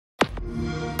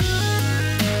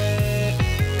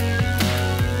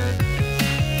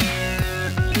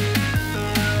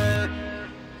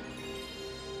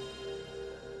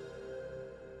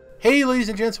Hey, ladies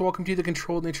and gents, welcome to the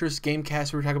Controlled Interest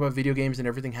Gamecast, where we talk about video games and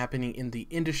everything happening in the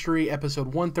industry.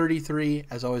 Episode 133.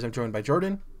 As always, I'm joined by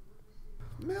Jordan.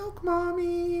 Milk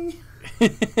Mommy.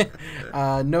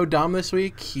 No Dom this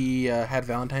week. He had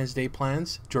Valentine's Day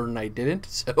plans. Jordan and I didn't,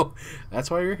 so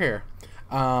that's why you're here.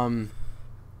 No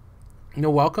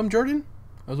welcome, Jordan?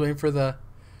 I was waiting for the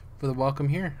welcome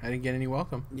here. I didn't get any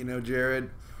welcome. You know, Jerrad,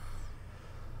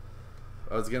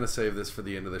 I was going to save this for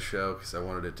the end of the show because I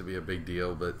wanted it to be a big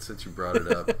deal, but since you brought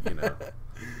it up,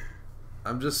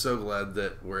 I'm just so glad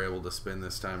that we're able to spend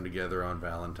this time together on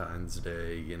Valentine's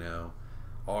Day,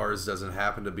 Ours doesn't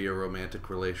happen to be a romantic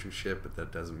relationship, but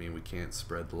that doesn't mean we can't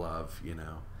spread love,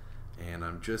 And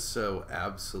I'm just so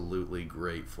absolutely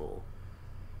grateful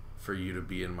for you to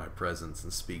be in my presence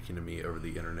and speaking to me over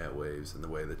the internet waves in the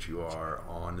way that you are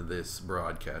on this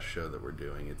broadcast show that we're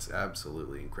doing. It's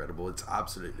absolutely incredible. It's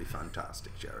absolutely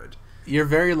fantastic, Jerrad. You're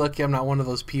very lucky I'm not one of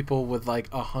those people with like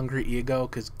a hungry ego,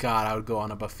 because God, I would go on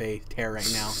a buffet tear right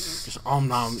now. Just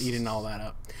I'm eating all that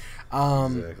up.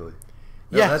 Exactly.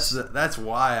 No, yes. That's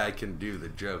why I can do the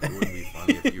joke. It wouldn't be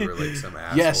funny if you were like some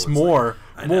asshole. Yes, more.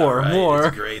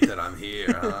 It's great that I'm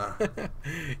here, huh?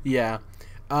 Yeah.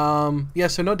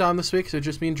 So no Dom this week, so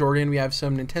just me and Jordan. We have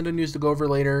some Nintendo news to go over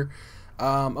later.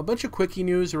 A bunch of quickie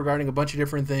news regarding a bunch of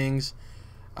different things.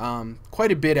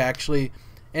 Quite a bit, actually.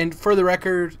 And for the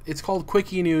record, it's called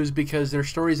quickie news because they're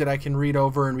stories that I can read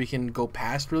over and we can go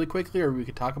past really quickly, or we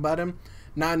could talk about them.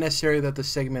 Not necessarily that the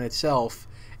segment itself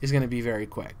is going to be very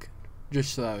quick.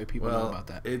 Just so that people know about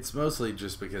that. It's mostly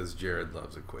just because Jerrad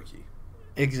loves a quickie.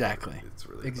 Exactly. It's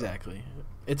really exactly. Fun.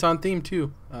 It's on theme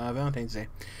too, Valentine's Day.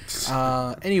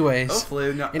 Anyways,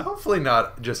 hopefully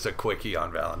not just a quickie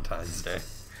on Valentine's Day.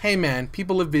 Hey man,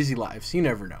 people live busy lives. You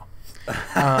never know.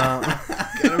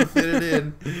 Gotta fit it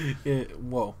in.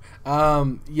 Whoa.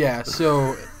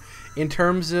 So in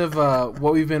terms of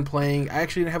what we've been playing, I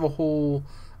actually didn't have a whole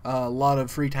lot of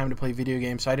free time to play video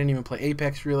games, so I didn't even play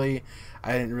Apex really.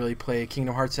 I didn't really play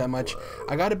Kingdom Hearts that much. Whoa.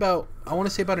 I got about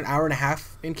an hour and a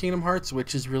half in Kingdom Hearts,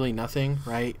 which is really nothing,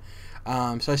 right?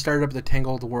 So I started up the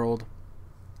Tangled World.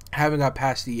 Haven't got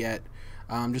past it yet,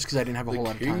 just because I didn't have a whole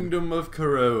lot of time. Kingdom of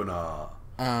Corona.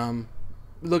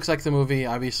 Looks like the movie,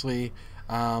 obviously.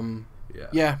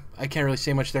 Yeah, I can't really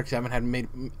say much there because I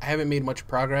haven't made much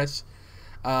progress.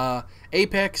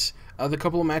 Apex, the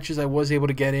couple of matches I was able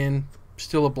to get in,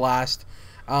 still a blast.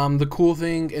 The cool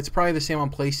thing, it's probably the same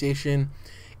on PlayStation,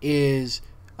 is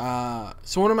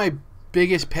so one of my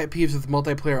biggest pet peeves with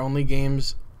multiplayer-only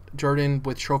games, Jordan,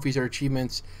 with trophies or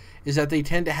achievements, is that they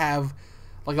tend to have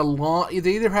like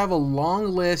they either have a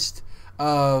long list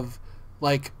of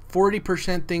like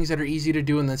 40% things that are easy to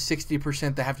do and then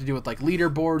 60% that have to do with like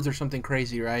leaderboards or something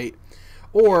crazy, right?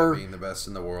 Or being the best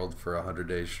in the world for 100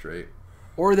 days straight.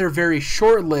 Or they're very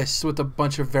short lists with a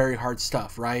bunch of very hard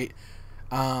stuff, right?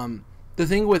 The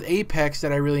thing with Apex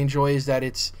that I really enjoy is that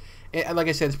like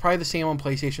I said, it's probably the same on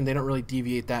PlayStation. They don't really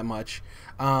deviate that much.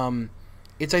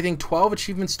 It's, I think, 12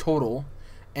 achievements total,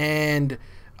 and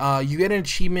you get an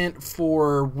achievement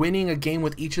for winning a game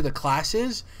with each of the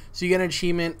classes. So you get an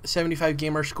achievement, 75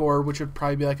 gamer score, which would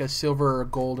probably be like a silver or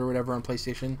gold or whatever on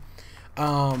PlayStation,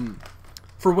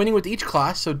 for winning with each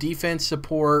class, so defense,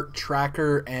 support,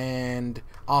 tracker, and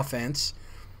offense.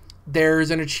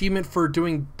 There's an achievement for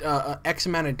doing X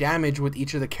amount of damage with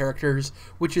each of the characters,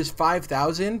 which is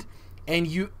 5,000.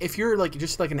 And if you're like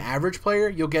just like an average player,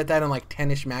 you'll get that in like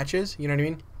 10-ish matches. You know what I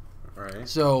mean? All right.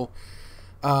 So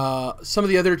some of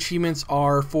the other achievements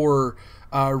are for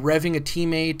revving a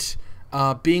teammate,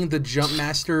 being the jump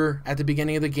master at the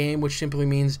beginning of the game, which simply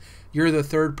means you're the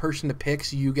third person to pick,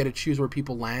 so you get to choose where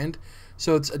people land.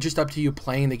 So it's just up to you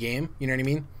playing the game. You know what I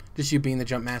mean? Just you being the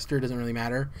jump master, doesn't really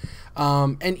matter.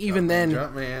 And even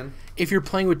jump man. If you're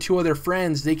playing with two other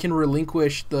friends, they can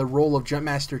relinquish the role of jump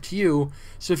master to you.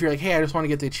 So if you're like, hey, I just want to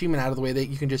get the achievement out of the way,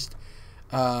 you can just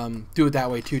do it that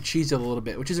way too. Cheese it a little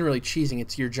bit, which isn't really cheesing.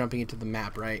 It's you're jumping into the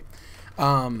map, right?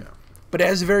 But it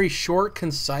has a very short,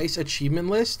 concise achievement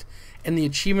list. And the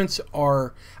achievements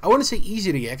are, I wouldn't say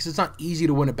easy to get, because it's not easy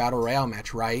to win a Battle Royale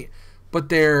match, right? But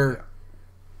they're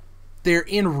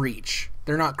in reach.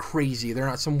 They're not crazy. They're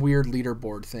not some weird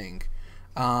leaderboard thing.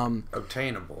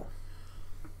 Obtainable.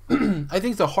 I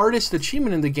think the hardest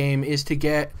achievement in the game is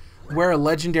to wear a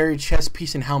legendary chest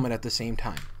piece and helmet at the same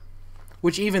time.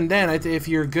 Which even then, if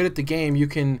you're good at the game, you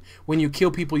can, when you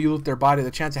kill people, you loot their body. The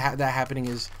chance of that happening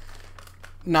is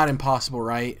not impossible,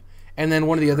 right? And then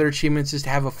one of the other achievements is to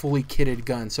have a fully kitted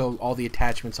gun, so all the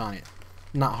attachments on it.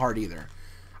 Not hard either.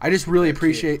 I just really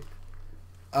appreciate.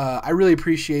 I really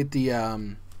appreciate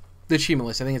the the achievement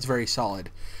list. I think it's very solid.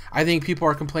 I think people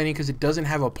are complaining because it doesn't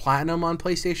have a platinum on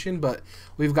PlayStation, but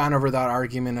we've gone over that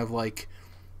argument of like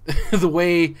the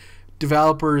way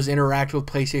developers interact with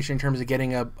PlayStation in terms of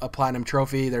getting a platinum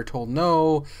trophy. They're told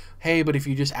no. Hey, but if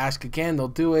you just ask again, they'll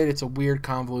do it. It's a weird,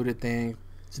 convoluted thing.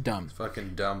 It's dumb. It's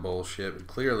fucking dumb bullshit.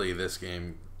 Clearly, this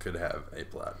game could have a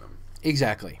platinum.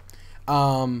 Exactly.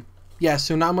 Yeah,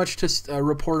 so not much to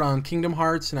report on Kingdom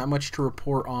Hearts, not much to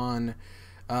report on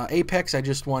Apex. I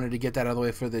just wanted to get that out of the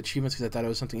way for the achievements because I thought it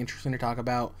was something interesting to talk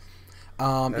about.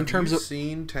 Have you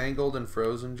seen Tangled and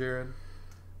Frozen, Jerrad?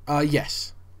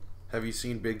 Yes. Have you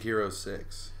seen Big Hero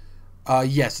 6?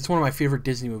 Yes, it's one of my favorite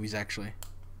Disney movies, actually.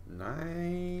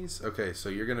 Nice. Okay, so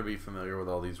you're going to be familiar with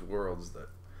all these worlds that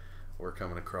we're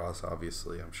coming across,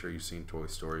 obviously. I'm sure you've seen Toy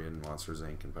Story and Monsters,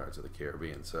 Inc. and Pirates of the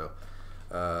Caribbean. So,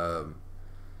 how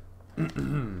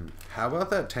about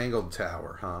that Tangled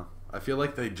Tower, huh? I feel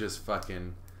like they just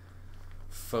fucking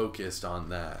focused on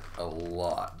that a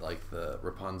lot. Like the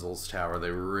Rapunzel's Tower,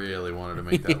 they really wanted to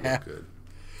make that look good.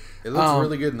 It looks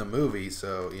really good in the movie,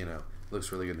 so, you know, it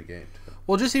looks really good in the game, too.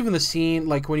 Well, just even the scene,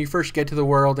 like when you first get to the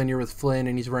world and you're with Flynn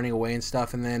and he's running away and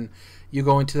stuff, and then you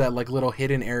go into that like little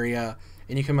hidden area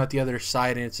and you come out the other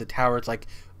side and it's a tower. It's like,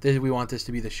 we want this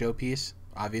to be the showpiece,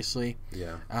 obviously.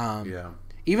 Yeah. Yeah.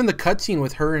 Even the cutscene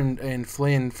with her and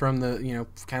Flynn from the, you know,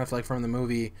 kind of like from the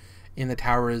movie in the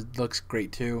tower looks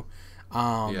great too.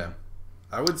 Yeah.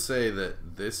 I would say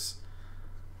that this,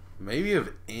 maybe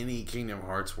of any Kingdom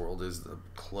Hearts world, is the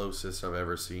closest I've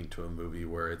ever seen to a movie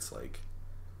where it's like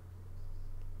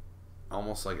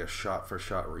almost like a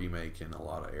shot-for-shot remake in a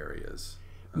lot of areas.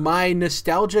 My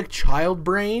nostalgic child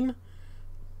brain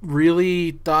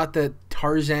really thought that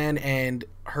Tarzan and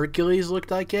Hercules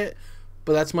looked like it,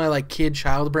 but that's my like kid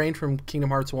child brain from Kingdom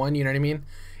Hearts 1, you know what I mean?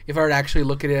 If I were to actually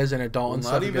look at it as an adult and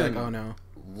stuff, I'd be like, oh no.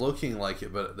 Looking like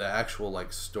it, but the actual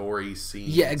like story scene.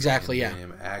 Yeah, exactly. Yeah,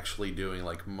 him actually doing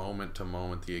like moment to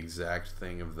moment the exact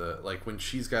thing of the, like when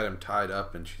she's got him tied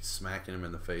up and she's smacking him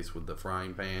in the face with the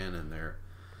frying pan, and they're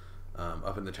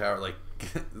up in the tower. Like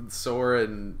Sora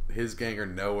and his gang are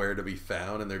nowhere to be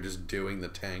found, and they're just doing the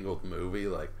Tangled movie.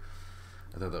 Like,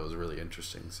 I thought that was really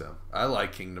interesting. So I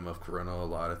like Kingdom of Corona a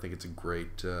lot. I think it's a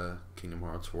great Kingdom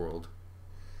Hearts world.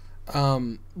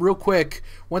 Real quick,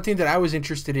 one thing that I was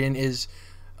interested in is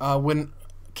when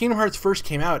Kingdom Hearts first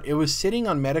came out, it was sitting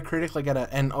on Metacritic like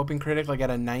and OpenCritic like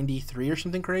at a 93 or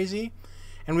something crazy,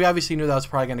 and we obviously knew that was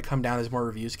probably going to come down as more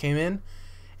reviews came in.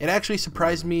 It actually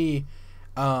surprised me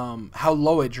how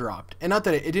low it dropped, and not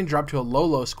that it didn't drop to a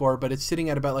low score, but it's sitting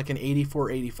at about like an 84,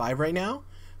 85 right now.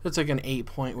 So it's like an 8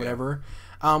 point whatever.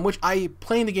 Which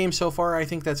playing the game so far, I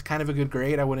think that's kind of a good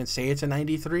grade. I wouldn't say it's a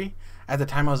 93. At the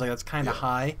time, I was like, that's kind of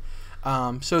high.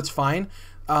 So it's fine.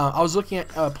 I was looking at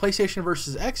PlayStation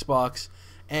versus Xbox,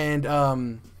 and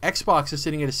Xbox is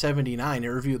sitting at a 79. It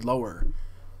reviewed lower,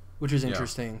 which is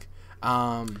interesting.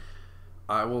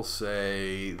 I will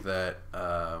say that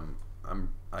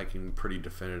I can pretty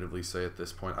definitively say at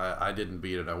this point, I didn't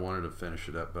beat it. I wanted to finish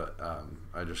it up, but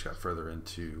I just got further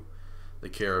into the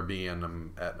Caribbean.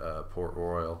 I'm at Port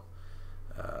Royal,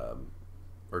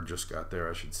 or just got there,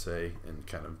 I should say, and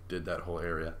kind of did that whole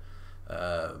area.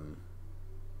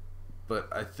 But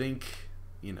I think,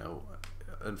 you know,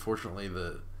 unfortunately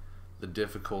the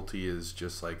difficulty is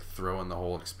just like throwing the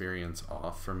whole experience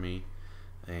off for me,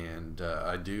 and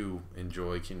I do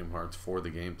enjoy Kingdom Hearts for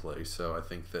the gameplay, so I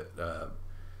think that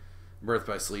Birth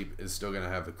by Sleep is still going to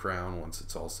have the crown once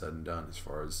it's all said and done as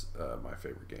far as my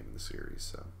favorite game in the series.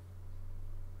 So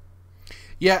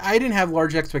yeah, I didn't have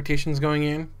large expectations going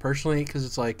in personally because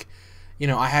it's like, you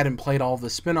know, I hadn't played all the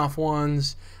spin-off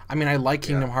ones. I mean, I like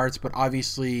Kingdom Hearts, but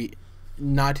obviously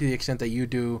not to the extent that you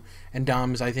do, and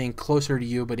Dom's, I think, closer to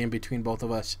you, but in between both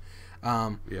of us.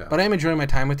 But I'm enjoying my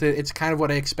time with it. It's kind of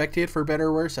what I expected, for better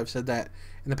or worse. I've said that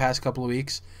in the past couple of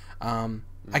weeks. I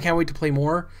can't wait to play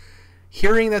more.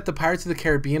 Hearing that the Pirates of the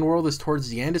Caribbean world is towards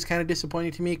the end is kind of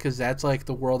disappointing to me because that's like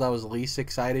the world I was least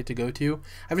excited to go to.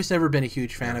 I've just never been a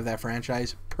huge fan of that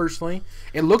franchise, personally.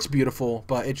 It looks beautiful,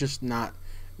 but it's just not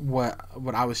what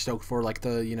I was stoked for, like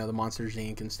the, you know, the Monsters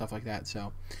Inc. and stuff like that.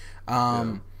 So,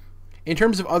 in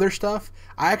terms of other stuff,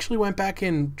 I actually went back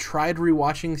and tried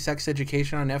rewatching Sex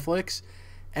Education on Netflix,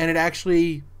 and it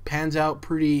actually pans out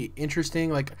pretty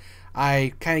interesting. Like,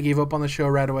 I kind of gave up on the show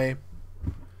right away,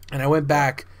 and I went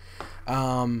back,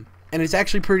 and it's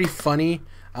actually pretty funny.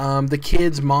 The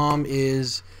kid's mom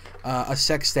is a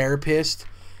sex therapist,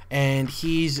 and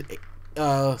he's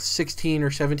 16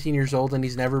 or 17 years old, and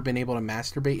he's never been able to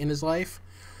masturbate in his life.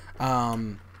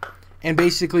 And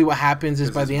basically what happens is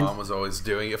by the end... His mom was always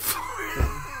doing it for him.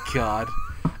 God.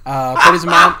 But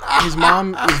his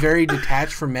mom is very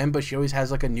detached from men, but she always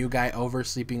has like a new guy over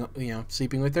sleeping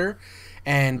with her.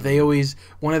 And they always,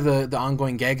 one of the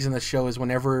ongoing gags in the show is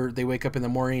whenever they wake up in the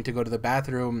morning to go to the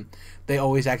bathroom, they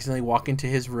always accidentally walk into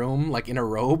his room like in a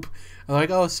robe. They're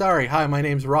like, oh, sorry, hi, my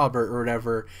name's Robert or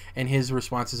whatever. And his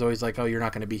response is always like, oh, you're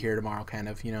not going to be here tomorrow, kind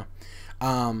of,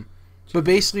 But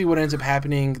basically what ends up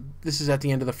happening, this is at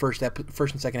the end of the first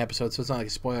and second episode, so it's not like a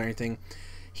spoiler or anything.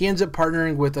 He ends up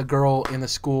partnering with a girl in the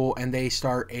school, and they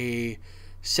start a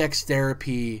sex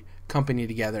therapy company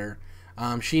together.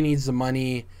 She needs the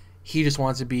money. He just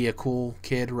wants to be a cool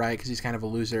kid, right, because he's kind of a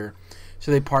loser.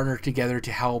 So they partner together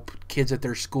to help kids at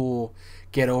their school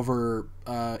get over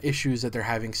issues that they're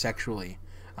having sexually.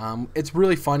 It's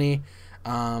really funny.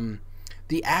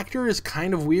 The actor is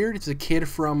kind of weird. It's a kid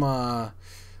from,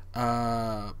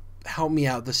 help me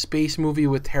out, the space movie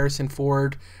with Harrison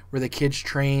Ford where the kids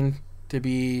train to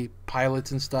be pilots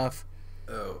and stuff.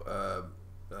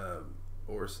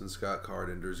 Orson Scott Card,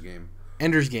 Ender's Game.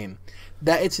 Ender's Game.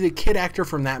 That it's the kid actor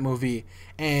from that movie,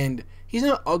 and he's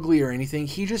not ugly or anything.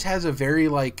 He just has a very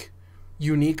like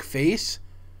unique face.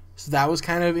 So that was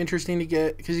kind of interesting to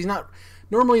get, because he's not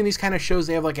normally in these kind of shows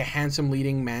they have like a handsome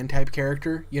leading man type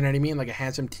character. You know what I mean? Like a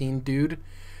handsome teen dude.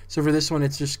 So for this one,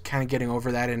 it's just kind of getting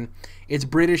over that, and it's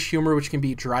British humor, which can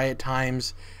be dry at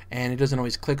times, and it doesn't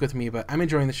always click with me. But I'm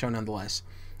enjoying the show nonetheless.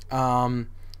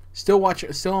 Still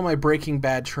on my Breaking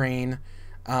Bad train.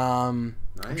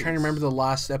 Nice. I'm trying to remember the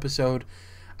last episode.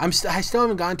 I still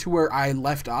haven't gotten to where I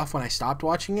left off when I stopped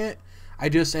watching it. I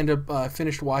just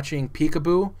finished watching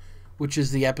Peekaboo, which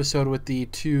is the episode with the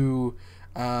two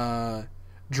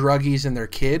druggies and their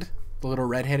kid, the little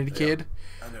redheaded kid.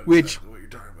 I know which exactly what you're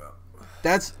talking about.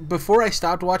 That's before I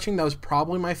stopped watching. That was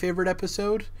probably my favorite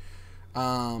episode.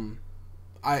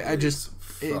 I just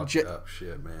fucked up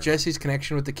shit, man. Jesse's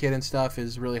connection with the kid and stuff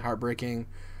is really heartbreaking.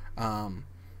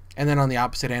 And then on the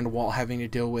opposite end, Walt having to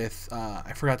deal with,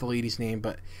 I forgot the lady's name,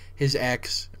 but his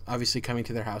ex obviously coming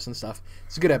to their house and stuff.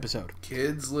 It's a good episode.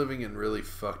 Kids living in really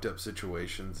fucked up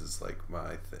situations is like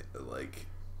my thing. Like,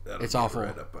 it's awful.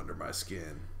 Right up under my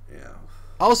skin. Yeah.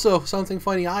 Also, something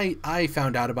funny I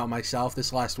found out about myself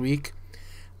this last week.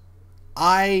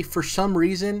 For some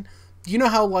reason, you know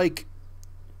how like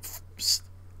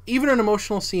even an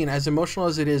emotional scene, as emotional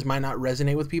as it is, might not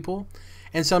resonate with people,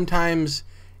 and sometimes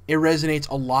it resonates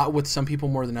a lot with some people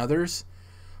more than others.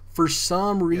 For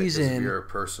some reason, of your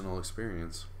personal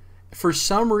experience. For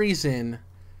some reason,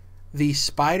 the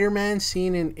Spider-Man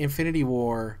scene in Infinity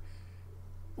War,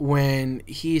 when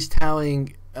he's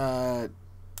telling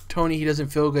Tony he doesn't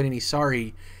feel good and he's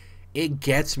sorry, it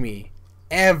gets me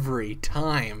every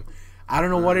time. I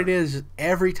don't know what it is.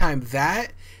 Every time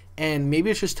that, and maybe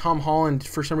it's just Tom Holland.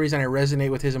 For some reason, I resonate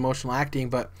with his emotional acting,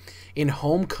 but in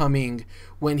Homecoming,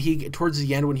 when towards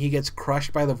the end when he gets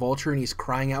crushed by the Vulture and he's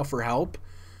crying out for help,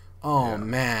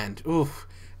 man, oof,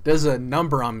 does a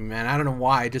number on me, man. I don't know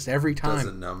why, just every time.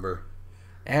 Does a number.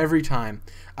 Every time.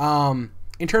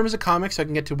 In terms of comics, I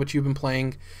can get to what you've been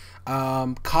playing.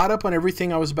 Caught up on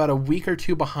everything. I was about a week or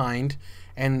two behind,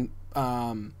 and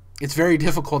it's very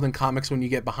difficult in comics when you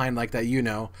get behind like that,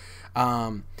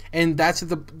 and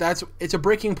it's a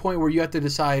breaking point where you have to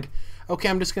decide, okay,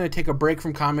 I'm just going to take a break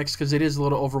from comics because it is a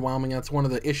little overwhelming. That's one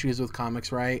of the issues with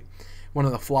comics, right? One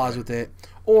of the flaws with it.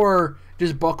 Or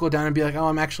just buckle down and be like, oh,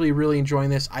 I'm actually really enjoying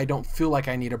this. I don't feel like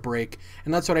I need a break.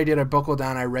 And that's what I did. I buckled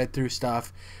down. I read through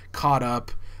stuff, caught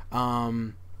up.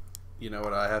 You know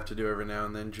what I have to do every now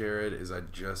and then, Jerrad, is I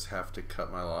just have to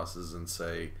cut my losses and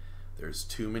say there's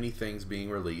too many things being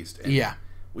released. And yeah.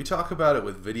 We talk about it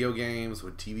with video games,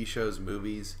 with TV shows,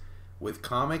 movies. With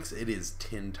comics, it is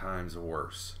 10 times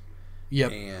worse.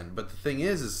 Yep. But the thing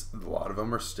is a lot of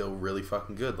them are still really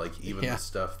fucking good. Like, even the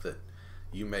stuff that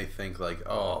you may think, like,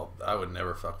 oh, I would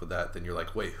never fuck with that. Then you're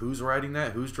like, wait, who's writing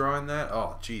that? Who's drawing that?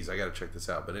 Oh, geez, I got to check this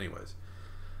out. But anyways,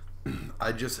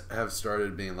 I just have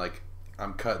started being like,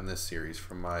 I'm cutting this series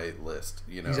from my list,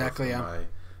 Exactly,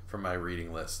 from my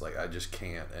reading list. Like, I just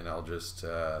can't, and I'll just...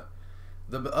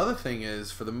 The other thing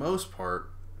is, for the most part,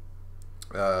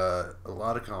 a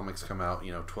lot of comics come out,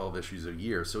 12 issues a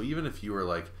year. So even if you were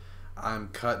like, I'm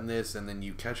cutting this, and then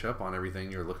you catch up on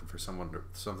everything, you're looking for something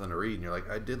to read, and you're like,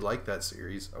 I did like that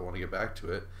series, I want to get back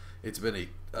to it. It's been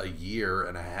a year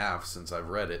and a half since I've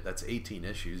read it. That's 18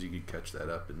 issues. You could catch that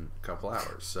up in a couple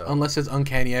hours. So unless it's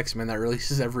Uncanny X-Men that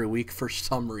releases every week for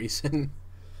some reason.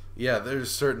 Yeah, there's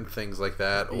certain things like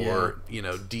that, or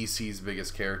DC's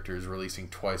biggest characters releasing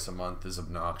twice a month is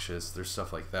obnoxious. There's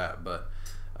stuff like that, but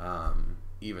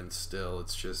even still,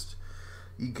 it's just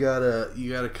you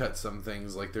gotta cut some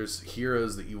things. Like, there's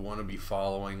heroes that you want to be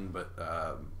following, but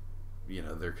you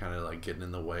know, they're kind of like getting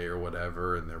in the way or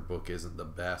whatever, and their book isn't the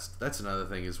best. That's another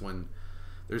thing, is when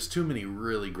there's too many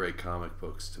really great comic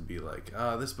books to be like,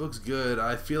 this book's good,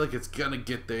 I feel like it's gonna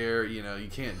get there. You know, you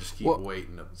can't just keep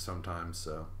waiting sometimes.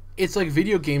 So it's like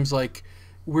video games. Like,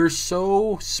 we're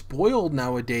so spoiled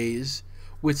nowadays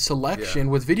with selection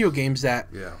with video games that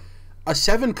a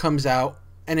 7 comes out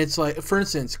and it's like, for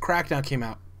instance, Crackdown came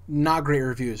out, not great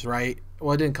reviews, right?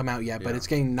 Well, it didn't come out yet, but it's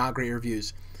getting not great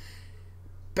reviews.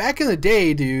 Back in the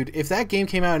day, dude, if that game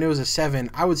came out and it was a 7,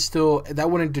 that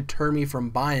wouldn't deter me from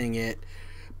buying it.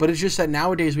 But it's just that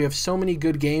nowadays we have so many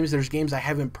good games. There's games I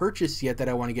haven't purchased yet that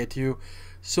I want to get to.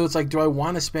 So it's like, do I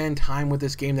want to spend time with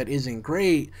this game that isn't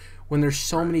great when there's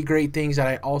so many great things that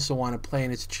I also want to play?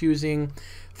 And it's choosing.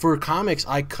 For comics,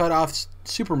 I cut off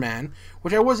Superman,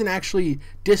 which I wasn't actually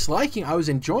disliking. I was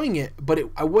enjoying it, but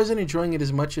I wasn't enjoying it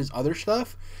as much as other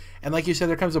stuff. And like you said,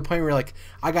 there comes a point where you're like,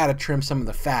 I got to trim some of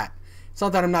the fat. It's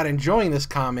not that I'm not enjoying this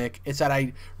comic. It's that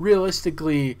I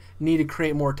realistically need to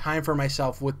create more time for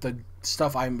myself with the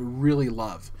stuff I really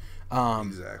love.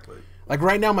 Exactly. Like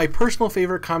right now, my personal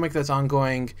favorite comic that's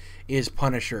ongoing is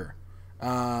Punisher.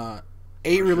 8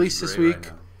 released this week.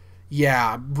 Right,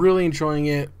 yeah, really enjoying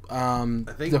it. I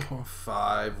think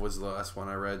 5 was the last one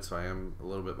I read, so I am a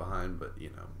little bit behind, but you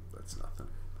know, that's nothing.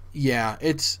 Yeah,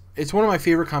 it's one of my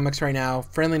favorite comics right now.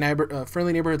 Friendly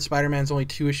Neighborhood Spider-Man's only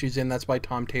 2 issues in. That's by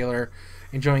Tom Taylor.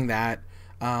 Enjoying that.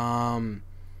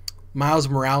 Miles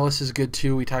Morales is good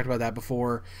too. We talked about that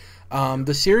before.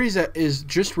 The series that is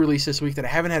just released this week that I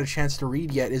haven't had a chance to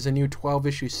read yet is a new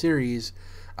 12-issue series,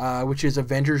 which is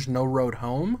Avengers No Road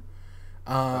Home,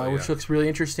 which looks really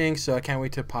interesting. So I can't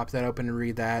wait to pop that open and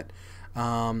read that.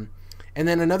 And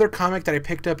then another comic that I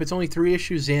picked up, it's only 3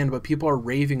 issues in, but people are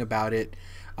raving about it,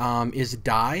 is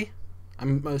Die.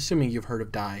 I'm assuming you've heard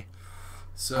of Die.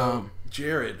 So,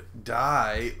 Jerrad,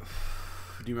 Die...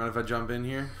 Do you mind if I jump in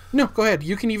here? No, go ahead.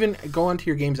 You can even go on to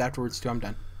your games afterwards, too. I'm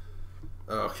done.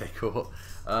 Oh, okay, cool.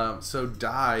 So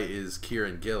Die is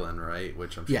Kieran Gillen, right?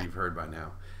 Which I'm sure you've heard by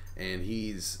now. And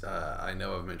he's, I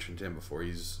know I've mentioned him before.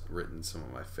 He's written some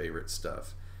of my favorite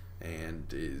stuff. And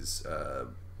is,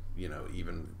 you know,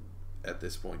 even at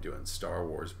this point doing Star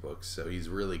Wars books. So he's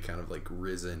really kind of like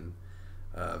risen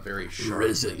very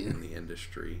sharply in the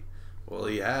industry. Well,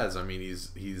 he has. I mean,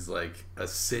 he's like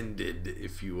ascended,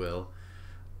 if you will.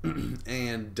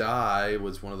 And Die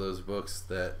was one of those books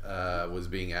that was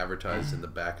being advertised in the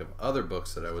back of other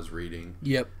books that I was reading.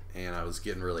 Yep. And I was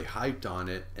getting really hyped on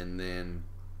it, and then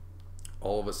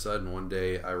all of a sudden one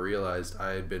day I realized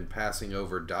I had been passing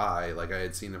over Die. Like, I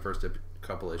had seen the first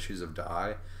couple issues of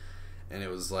Die, and it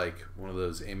was like one of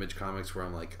those Image comics where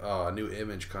I'm like, oh, a new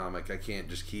Image comic. I can't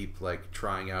just keep like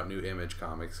trying out new Image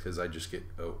comics because I just get,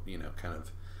 you know, kind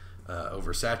of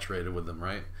oversaturated with them,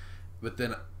 right? But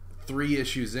then 3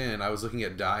 issues in, I was looking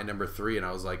at Die number 3, and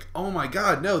I was like, oh my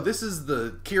god, no, this is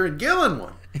the Kieran Gillen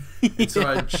one. And so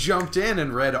I jumped in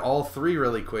and read all 3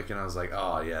 really quick, and I was like,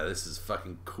 oh yeah, this is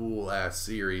fucking cool ass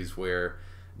series where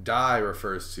Die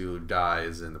refers to die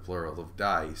as in the plural of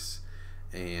dice,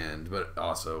 but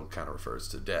also kind of refers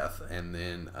to death. And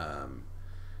then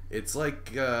it's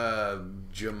like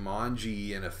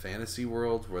Jumanji in a fantasy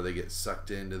world where they get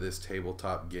sucked into this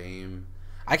tabletop game.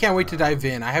 I can't wait to dive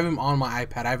in. I have him on my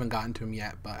iPad. I haven't gotten to him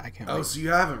yet, but I can't wait. Oh, so you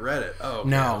haven't read it? Oh, okay.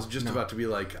 No. I was just about to be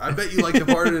like, I bet you like the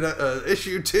part in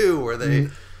issue 2 where they...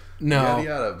 No. Yada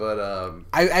yada, but...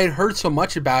 I had heard so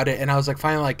much about it, and I was like,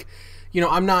 finally, like... You know,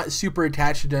 I'm not super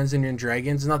attached to Dungeons and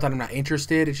Dragons. It's not that I'm not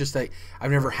interested. It's just that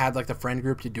I've never had, like, the friend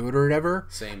group to do it or whatever.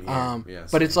 Same here. Yeah,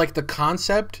 but it's like the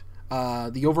concept,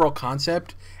 the overall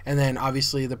concept, and then,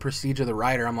 obviously, the prestige of the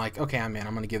writer. I'm like, okay, I'm in.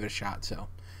 I'm going to give it a shot, so...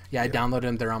 Yeah, I downloaded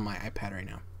them. They're on my iPad right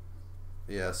now.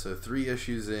 Yeah, so 3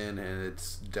 issues in, and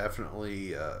it's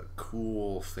definitely a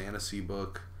cool fantasy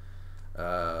book,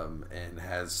 and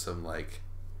has some, like...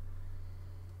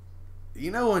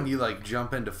 You know when you, like,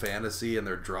 jump into fantasy and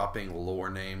they're dropping lore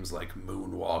names like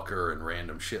Moonwalker and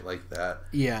random shit like that?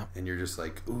 Yeah. And you're just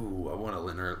like, ooh, I want to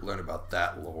learn about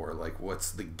that lore. Like, what's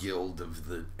the Guild of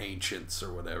the Ancients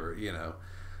or whatever, you know?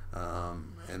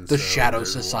 And the Shadow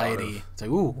Society. It's like,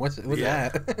 ooh, what's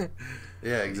that?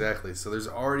 Yeah, exactly. So there's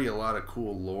already a lot of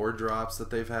cool lore drops that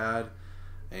they've had,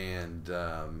 and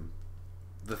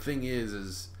the thing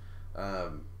is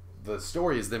the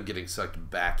story is them getting sucked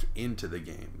back into the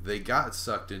game. They got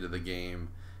sucked into the game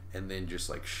and then just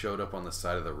like showed up on the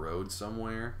side of the road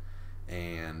somewhere,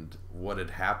 and what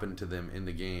had happened to them in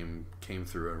the game came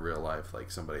through in real life,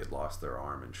 like somebody had lost their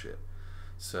arm and shit.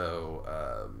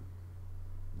 So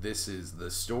this is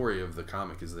the story of the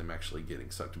comic, is them actually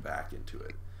getting sucked back into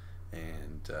it.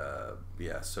 And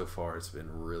yeah, so far it's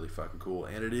been really fucking cool,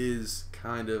 and it is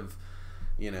kind of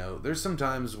there's some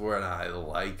times where I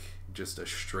like just a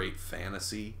straight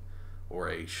fantasy or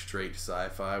a straight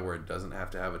sci-fi where it doesn't have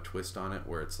to have a twist on it,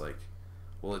 where it's like,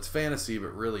 well, it's fantasy,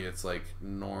 but really it's like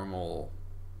normal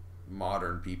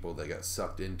modern people that got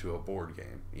sucked into a board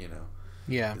game,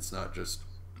 Yeah. It's not just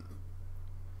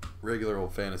regular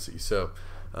old fantasy. So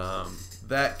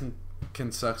that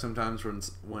can suck sometimes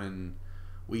when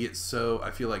we get so,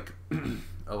 I feel like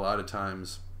a lot of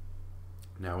times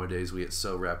nowadays we get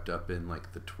so wrapped up in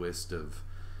like the twist of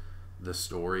the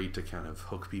story to kind of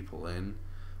hook people in,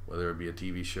 whether it be a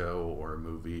TV show or a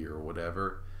movie or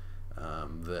whatever,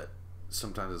 that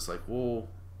sometimes it's like, well,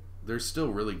 there's still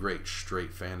really great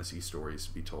straight fantasy stories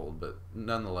to be told, but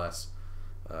nonetheless,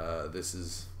 this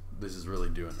is really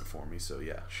doing it for me. So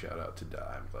yeah, shout out to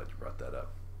Die. I'm glad you brought that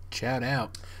up. Shout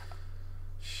out.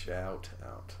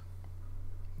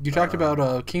 You talked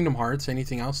about Kingdom Hearts.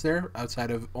 Anything else there outside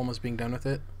of almost being done with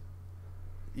it?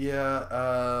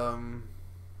 Yeah,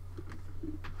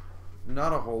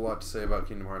 not a whole lot to say about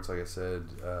Kingdom Hearts. Like I said,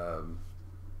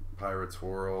 Pirates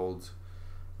World.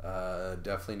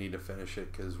 Definitely need to finish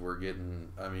it because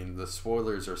the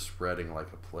spoilers are spreading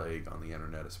like a plague on the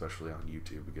internet, especially on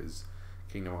YouTube, because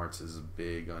Kingdom Hearts is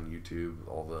big on YouTube.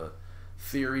 All the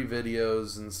theory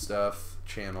videos and stuff,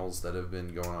 channels that have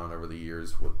been going on over the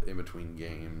years in between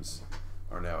games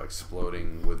are now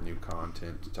exploding with new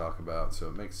content to talk about, so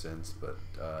it makes sense, but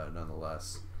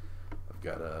nonetheless, I've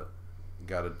got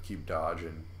to keep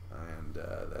dodging, and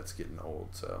that's getting old,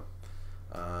 so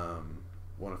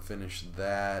want to finish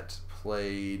that.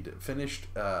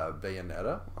 Finished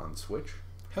Bayonetta on Switch.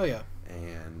 Hell yeah.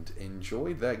 And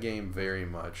enjoyed that game very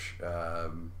much.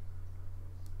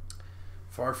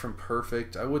 Far from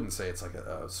perfect. I wouldn't say it's like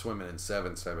a swimming in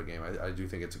sevens type of game. I do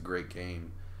think it's a great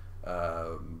game.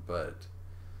 But,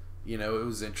 it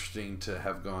was interesting to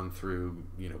have gone through,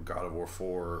 God of War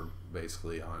 4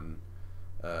 basically on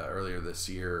earlier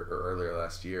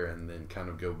last year, and then kind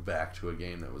of go back to a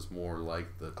game that was more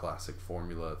like the classic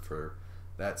formula for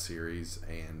that series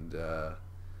and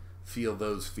feel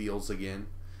those feels again.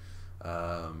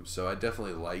 So I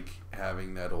definitely like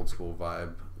having that old school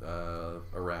vibe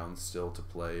around still to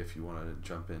play if you want to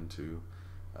jump into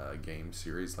a game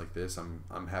series like this.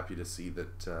 I'm happy to see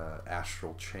that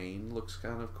Astral Chain looks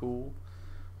kind of cool.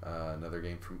 Another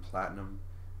game from Platinum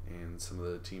and some of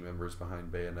the team members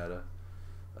behind Bayonetta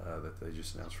that they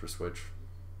just announced for Switch.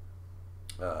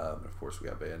 Of course, we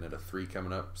got Bayonetta 3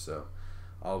 coming up, so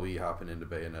I'll be hopping into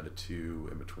Bayonetta 2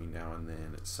 in between now and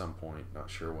then at some point.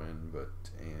 Not sure when, but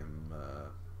am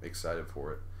excited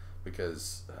for it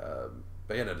because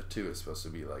Bayonetta 2 is supposed to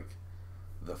be like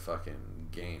the fucking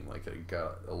game. Like, it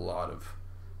got a lot of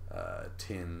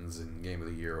tins and Game of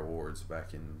the Year awards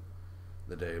back in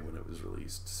the day when it was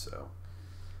released. So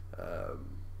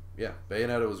yeah,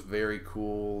 Bayonetta was very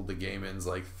cool. The game ends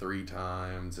like 3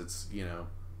 times. It's,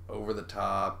 over the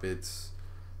top. It's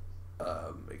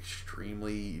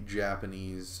extremely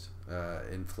Japanese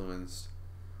influenced,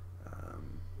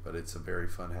 but it's a very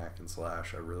fun hack and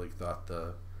slash. I really thought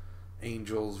the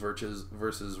angels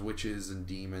versus witches and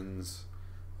demons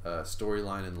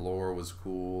storyline and lore was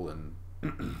cool, and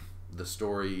the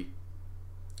story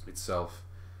itself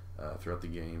throughout the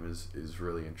game is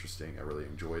really interesting. I really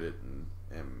enjoyed it and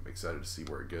am excited to see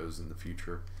where it goes in the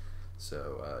future.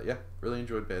 So yeah, really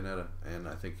enjoyed Bayonetta, and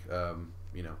I think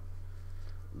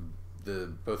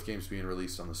the both games being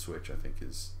released on the Switch I think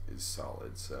is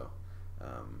solid. So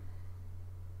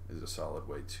is a solid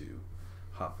way to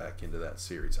hop back into that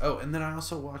series. Oh, and then I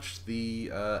also watched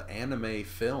the anime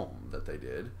film that they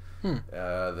did.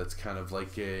 That's kind of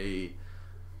like a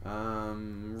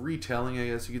retelling, I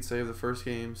guess you could say, of the first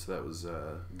game. So that was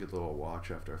a good little watch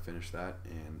after I finished that,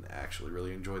 and actually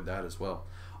really enjoyed that as well.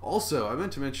 Also, I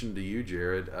meant to mention to you,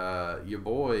 Jerrad, your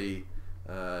boy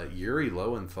Yuri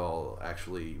Lowenthal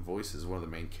actually voices one of the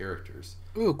main characters.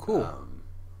 Ooh, cool.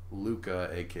 Luca,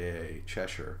 aka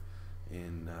Cheshire,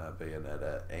 in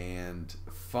Bayonetta. And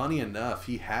funny enough,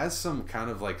 he has some kind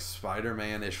of like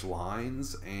Spider-Man-ish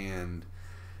lines, and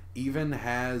even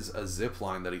has a zip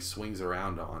line that he swings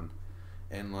around on.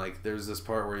 And like, there's this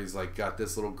part where he's like got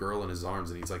this little girl in his arms,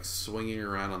 and he's like swinging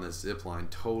around on this zip line,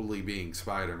 totally being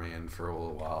Spider-Man for a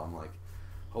little while. I'm like,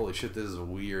 holy shit, this is a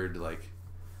weird like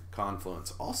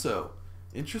confluence. Also,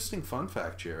 interesting fun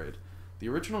fact, Jerrad, the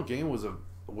original game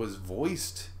was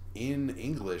voiced in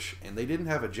English, and they didn't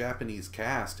have a Japanese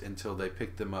cast until they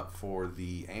picked them up for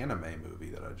the anime movie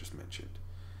that I just mentioned.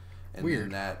 And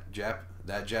weird. Then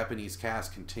that Japanese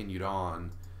cast continued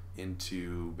on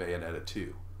into Bayonetta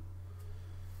 2.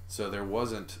 So there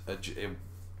wasn't it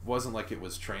wasn't like it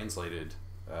was translated.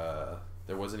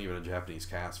 There wasn't even a Japanese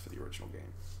cast for the original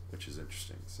game. which is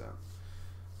interesting. So,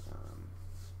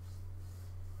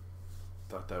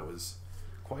 thought that was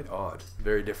quite odd.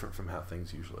 Very different from how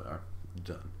things usually are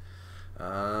done.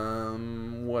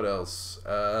 What else?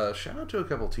 Shout out to a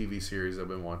couple TV series I've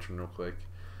been watching real quick.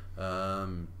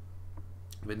 I've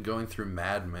been going through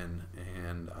Mad Men,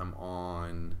 and I'm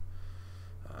on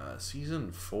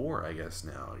season 4, I guess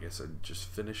now. I guess I just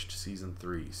finished season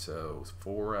 3, so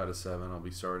 4 out of 7 I'll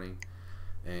be starting,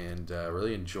 and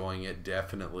really enjoying it.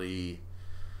 Definitely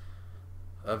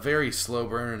a very slow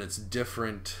burn, and it's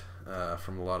different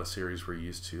from a lot of series we're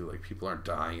used to. Like, people aren't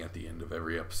dying at the end of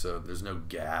every episode. There's no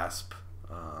gasp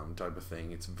type of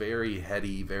thing. It's very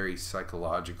heady, very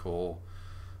psychological.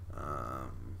 A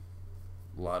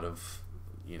lot of,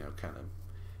 kind of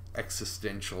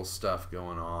existential stuff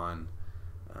going on.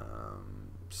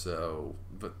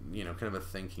 But kind of a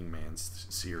thinking man's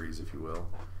series, if you will.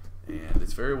 And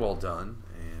it's very well done,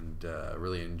 and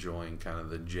really enjoying kind of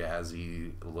the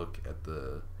jazzy look at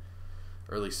the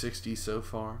early 60s so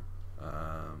far.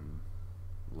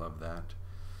 Love that.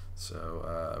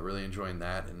 So really enjoying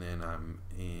that. And then I'm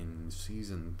in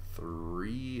season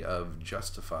 3 of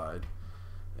Justified,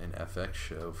 an FX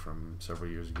show from several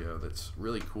years ago that's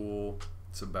really cool.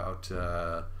 It's about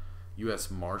U.S.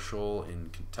 Marshal in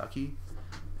Kentucky,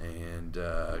 and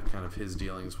kind of his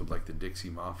dealings with like the Dixie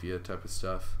Mafia type of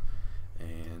stuff.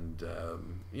 And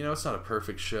it's not a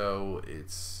perfect show.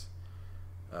 It's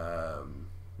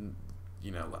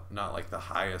not like the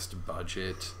highest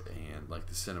budget, and like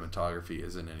the cinematography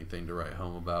isn't anything to write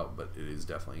home about, but it is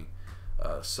definitely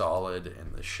solid,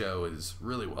 and the show is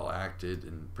really well acted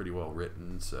and pretty well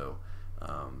written, so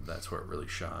that's where it really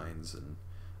shines. And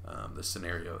the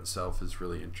scenario itself is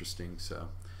really interesting, so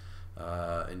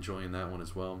enjoying that one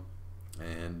as well.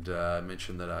 And I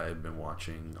mentioned that I had been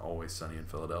watching Always Sunny in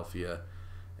Philadelphia,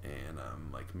 and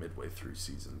I'm like midway through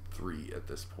season 3 at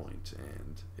this point,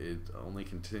 and it only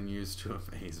continues to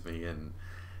amaze me and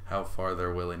how far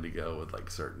they're willing to go with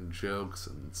like certain jokes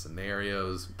and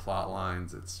scenarios and plot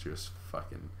lines. It's just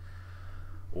fucking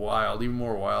wild, even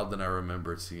more wild than I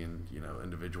remember seeing,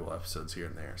 individual episodes here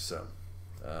and there. So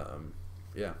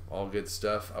yeah, all good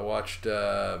stuff. I watched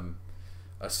A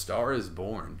Star Is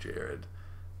Born. Jerrad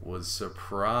was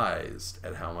surprised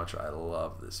at how much I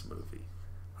love this movie.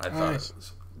 I thought it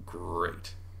was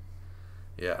great.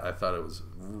 Yeah, I thought it was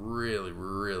really,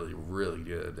 really, really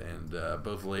good. And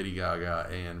both Lady Gaga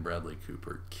and Bradley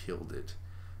Cooper killed it.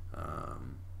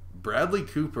 Bradley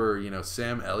Cooper,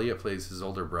 Sam Elliott plays his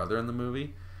older brother in the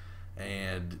movie.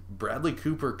 And Bradley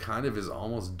Cooper kind of is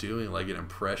almost doing like an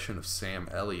impression of Sam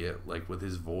Elliott, like with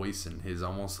his voice and his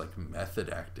almost like method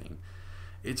acting.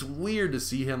 It's weird to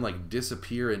see him like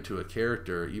disappear into a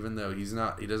character, even though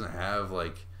he doesn't have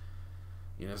like,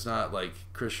 it's not like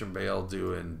Christian Bale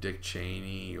doing Dick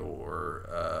Cheney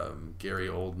or Gary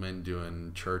Oldman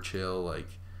doing Churchill. Like,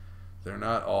 they're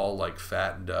not all like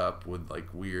fattened up with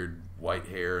like weird white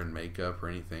hair and makeup or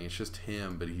anything. It's just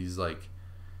him, but he's like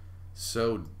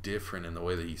so different in the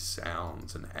way that he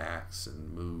sounds and acts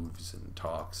and moves and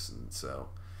talks. And so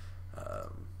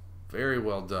very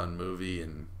well done movie.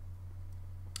 And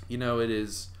it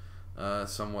is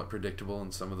somewhat predictable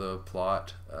in some of the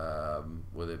plot,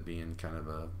 with it being kind of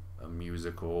a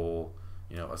musical.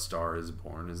 A Star Is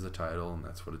Born is the title, and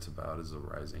that's what it's about, is a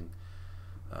rising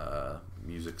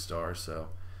music star. So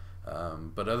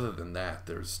but other than that,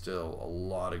 there's still a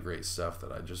lot of great stuff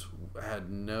that I just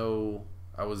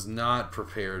I was not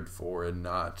prepared for, and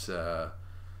not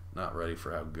ready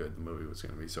for how good the movie was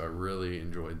going to be. So I really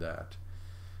enjoyed that.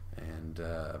 And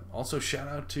also shout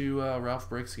out to Ralph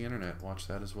Breaks the Internet. Watch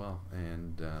that as well.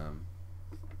 And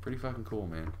pretty fucking cool,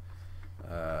 man.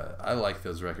 I like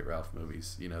those Wreck-It Ralph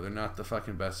movies. They're not the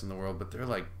fucking best in the world, but they're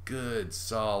like good,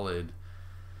 solid,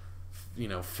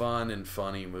 fun and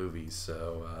funny movies.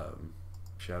 So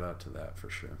shout out to that for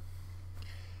sure.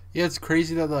 Yeah, it's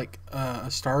crazy that like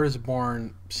A Star Is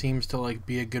Born seems to like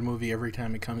be a good movie every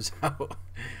time it comes out.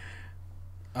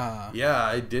 Yeah,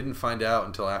 I didn't find out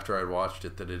until after I'd watched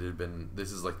it that it had been.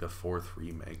 This is like the 4th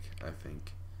remake, I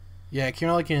think. Yeah, it came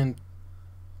out like in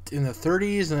the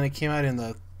 30s, and then it came out in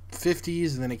the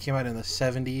 50s, and then it came out in the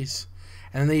 70s,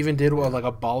 and then they even did like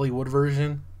a Bollywood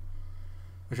version,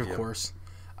 which of course.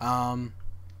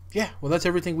 Yeah, well, that's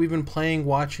everything we've been playing,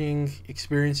 watching,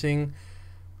 experiencing.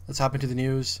 Let's hop into the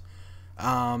news.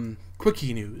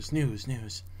 Quickie news.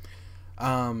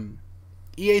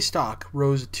 EA stock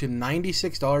rose to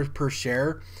 $96 per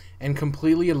share and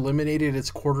completely eliminated its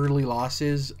quarterly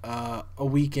losses a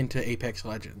week into Apex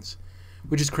Legends,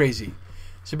 which is crazy.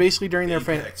 So basically, during their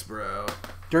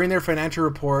financial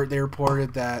report, they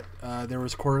reported that there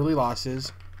was quarterly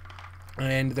losses,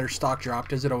 and their stock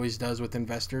dropped, as it always does with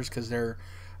investors because they're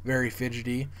very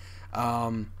fidgety.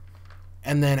 And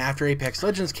then after Apex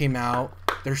Legends came out,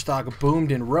 their stock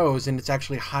boomed and rose, and it's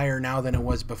actually higher now than it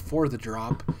was before the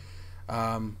drop,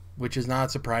 which is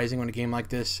not surprising when a game like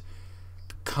this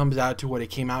comes out to what it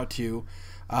came out to.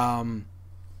 On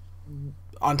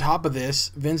top of this,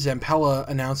 Vince Zampella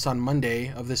announced on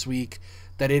Monday of this week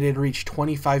that it had reached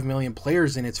 25 million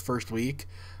players in its first week,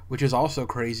 which is also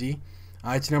crazy.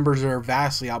 Its numbers are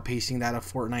vastly outpacing that of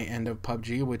Fortnite and of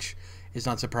PUBG, which is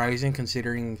not surprising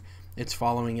considering it's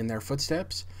following in their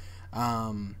footsteps.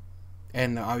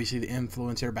 And obviously the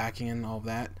influencer backing and all of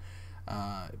that.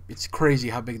 It's crazy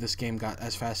how big this game got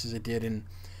as fast as it did. And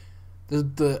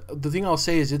the thing I'll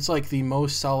say is it's like the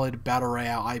most solid battle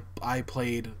royale I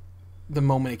played the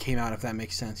moment it came out, if that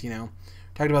makes sense. You know,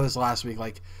 talked about this last week.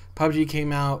 Like PUBG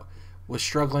came out, was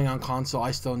struggling on console.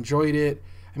 I still enjoyed it.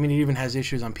 I mean, it even has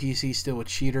issues on PC still with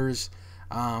cheaters.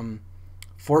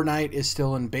 Fortnite is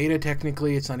still in beta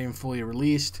technically. It's not even fully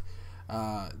released.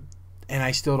 And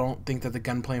I still don't think that the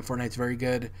gunplay in Fortnite is very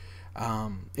good.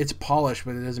 It's polished,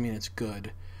 but it doesn't mean it's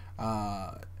good.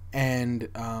 Yeah,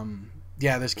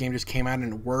 this game just came out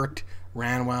and it worked,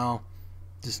 ran well,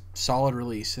 just solid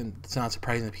release, and it's not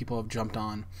surprising that people have jumped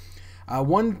on.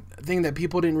 One thing that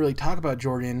people didn't really talk about,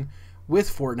 Jordan, with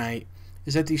Fortnite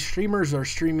is that these streamers are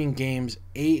streaming games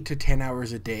 8 to 10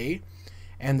 hours a day,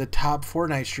 and the top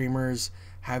Fortnite streamers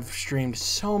have streamed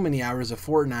so many hours of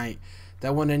Fortnite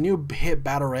that when a new hit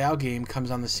Battle Royale game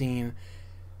comes on the scene,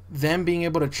 them being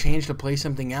able to change to play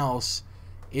something else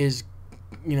is,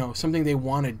 you know, something they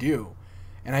want to do.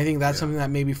 And I think that's something that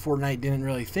maybe Fortnite didn't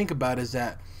really think about, is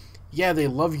that, yeah, they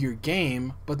love your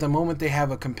game, but the moment they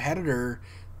have a competitor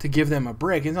to give them a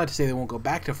break, it's not to say they won't go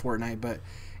back to Fortnite, but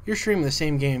you're streaming the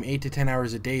same game 8 to 10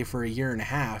 hours a day for a year and a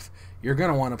half, you're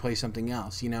going to want to play something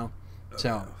else, you know?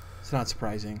 So, it's not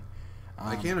surprising.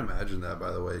 I can't imagine that,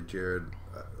 by the way, Jerrad.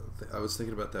 I was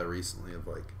thinking about that recently of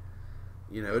like,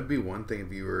 you know, it'd be one thing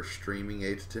if you were streaming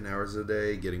 8 to 10 hours a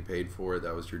day, getting paid for it,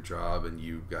 that was your job, and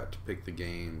you got to pick the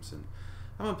games, and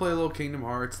I'm going to play a little Kingdom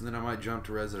Hearts, and then I might jump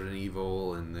to Resident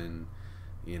Evil, and then,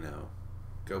 you know,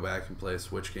 go back and play a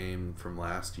Switch game from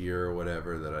last year or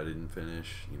whatever that I didn't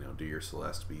finish, you know, do your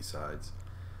Celeste B-sides.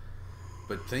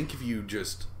 But think if you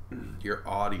just, your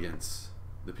audience,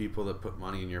 the people that put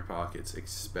money in your pockets,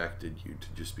 expected you to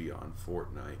just be on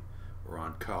Fortnite or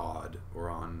on COD or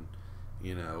on,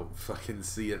 you know, fucking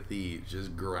Sea of Thieves,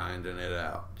 just grinding it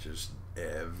out just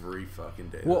every fucking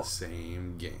day, the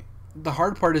same game. The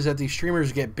hard part is that these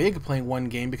streamers get big playing one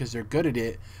game because they're good at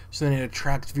it, so then it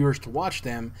attracts viewers to watch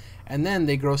them, and then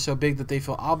they grow so big that they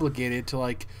feel obligated to,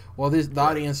 like, well, the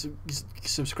audience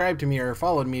subscribed to me or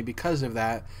followed me because of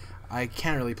that, I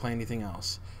can't really play anything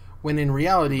else. When in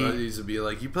reality, buddies would be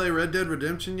like, you play Red Dead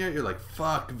Redemption yet? You're like,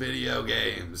 fuck video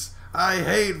games. I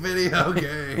hate video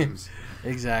games.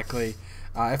 Exactly.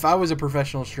 If I was a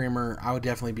professional streamer, I would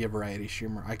definitely be a variety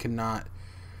streamer. I could not,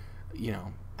 you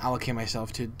know, allocate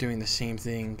myself to doing the same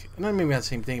thing. Not maybe not the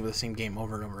same thing, but the same game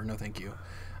over and over. No, thank you.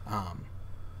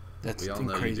 That's we all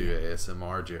know crazy. You do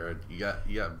ASMR, Jerrad.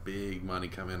 You got big money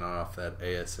coming off that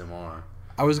ASMR.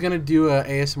 I was gonna do a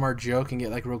ASMR joke and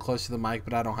get like real close to the mic,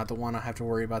 but I don't have to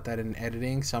worry about that in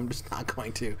editing, so I'm just not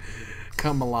going to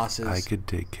cut my losses. I could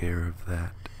take care of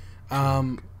that.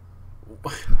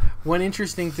 One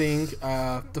interesting thing,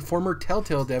 the former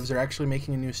Telltale devs are actually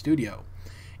making a new studio.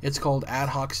 It's called Ad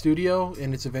Hoc Studio,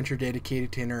 and it's a venture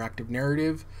dedicated to interactive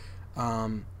narrative.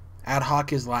 Ad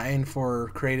hoc is Latin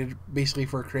for creating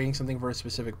something for a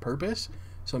specific purpose,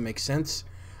 so it makes sense.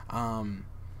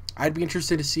 I'd be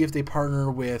interested to see if they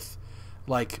partner with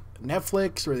like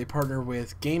Netflix, or they partner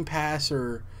with Game Pass,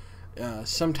 or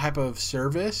some type of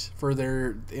service for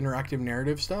their interactive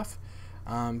narrative stuff.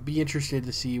 Be interested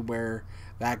to see where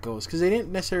that goes, because they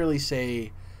didn't necessarily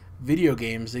say video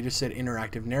games, they just said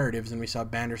interactive narratives, and we saw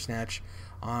Bandersnatch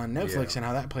on Netflix and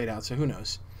how that played out, so who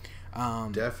knows.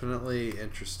 Definitely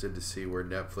interested to see where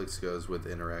Netflix goes with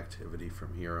interactivity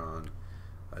from here on.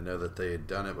 I know that they had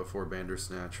done it before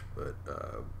Bandersnatch, but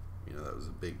you know, that was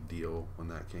a big deal when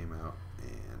that came out,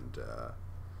 and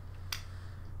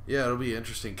yeah, it'll be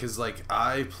interesting, because like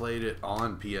I played it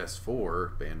on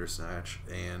PS4, Bandersnatch,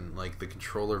 and like the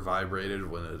controller vibrated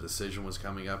when a decision was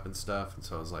coming up and stuff, and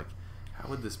so I was like, how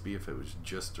would this be if it was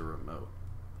just a remote,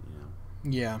 you know?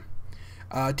 Yeah.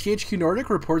 THQ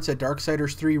Nordic reports that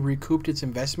Darksiders 3 recouped its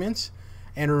investments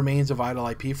and remains a vital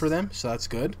IP for them, so that's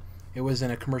good. It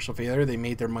wasn't a commercial failure. They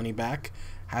made their money back.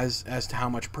 As to how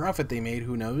much profit they made,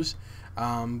 who knows?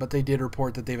 But they did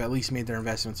report that they've at least made their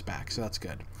investments back, so that's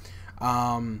good.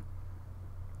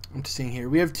 I'm just seeing here.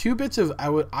 We have two bits of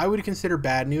I would consider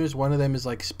bad news. One of them is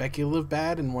like speculative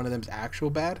bad, and one of them is actual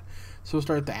bad. So we'll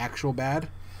start with the actual bad.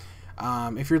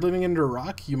 If you're living under a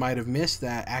rock, you might have missed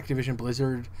that Activision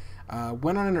Blizzard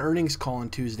went on an earnings call on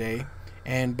Tuesday,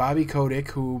 and Bobby Kotick,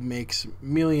 who makes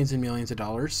millions and millions of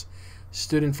dollars,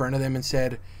 stood in front of them and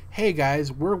said, "Hey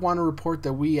guys, we want to report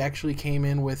that we actually came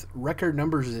in with record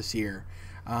numbers this year,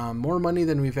 more money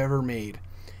than we've ever made."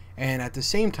 And at the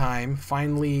same time,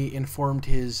 finally informed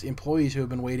his employees who have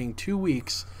been waiting 2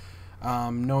 weeks,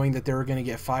 knowing that they were going to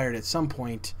get fired at some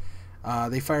point.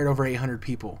 They fired over 800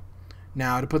 people.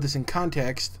 Now, to put this in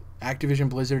context, Activision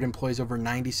Blizzard employs over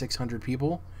 9,600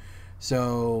 people.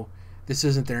 So this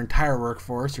isn't their entire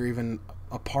workforce or even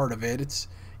a part of it. It's,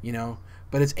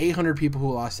 but it's 800 people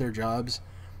who lost their jobs.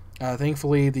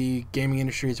 Thankfully, the gaming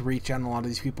industry has reached out, and a lot of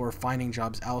these people are finding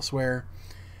jobs elsewhere.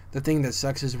 The thing that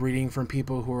sucks is reading from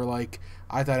people who are like,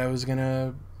 I thought I was going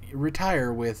to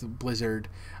retire with Blizzard.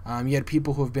 You had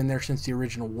people who have been there since the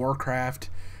original Warcraft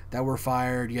that were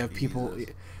fired. You have people...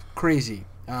 Crazy.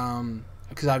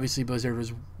 Because obviously Blizzard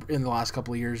was, in the last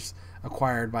couple of years,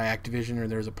 acquired by Activision, or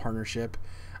there's a partnership.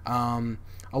 A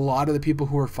lot of the people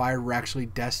who were fired were actually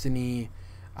Destiny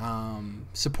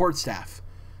support staff.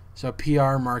 So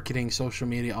PR, marketing, social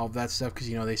media, all of that stuff, because,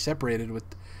 they separated with...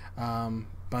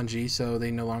 Bungie, so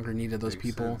they no longer needed those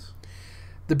people. Sense.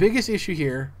 The biggest issue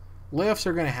here, layoffs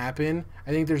are going to happen.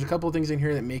 I think there's a couple of things in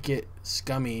here that make it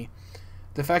scummy.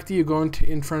 The fact that you go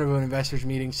in front of an investors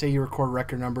meeting, say you record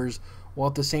record numbers, while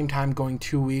at the same time going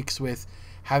 2 weeks with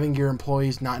having your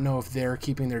employees not know if they're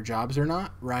keeping their jobs or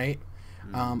not, right?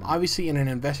 Mm-hmm. Obviously, in an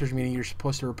investors meeting, you're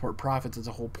supposed to report profits. That's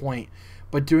the whole point.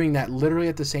 But doing that literally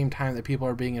at the same time that people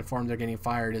are being informed they're getting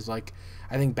fired is, I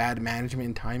think, bad management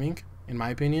and timing, in my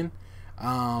opinion.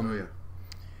 And,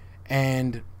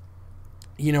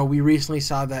 we recently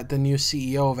saw that the new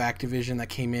CEO of Activision that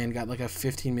came in got a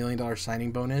 $15 million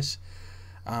signing bonus.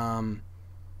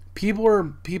 People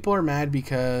are mad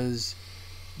because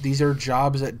these are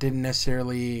jobs that didn't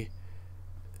necessarily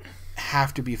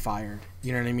have to be fired.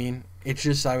 You know what I mean? It's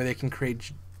just that way they can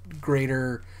create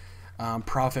greater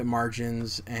profit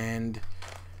margins, and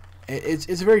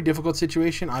it's a very difficult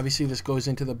situation. Obviously, this goes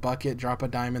into the bucket, drop a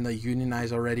dime in the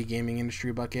unionized already gaming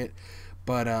industry bucket,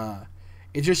 but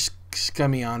it's just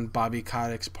scummy on Bobby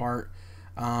Kotick's part.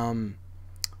 The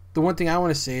one thing I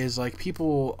want to say is,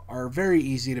 people are very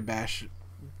easy to bash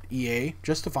EA,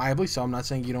 justifiably so. I'm not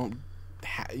saying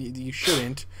you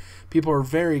shouldn't. People are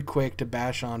very quick to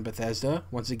bash on Bethesda.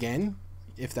 Once again,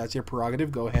 if that's your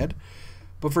prerogative, go ahead.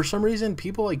 But for some reason,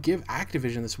 people give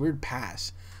Activision this weird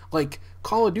pass.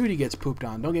 Call of Duty gets pooped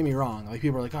on. Don't get me wrong.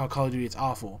 People are like, oh, Call of Duty, it's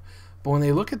awful. But when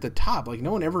they look at the top,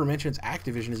 no one ever mentions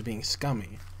Activision as being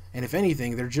scummy. And if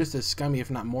anything, they're just as scummy,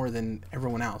 if not more, than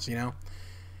everyone else, It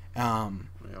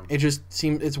just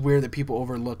seems it's weird that people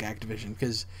overlook Activision,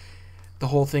 because the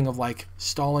whole thing of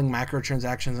stalling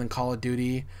microtransactions in Call of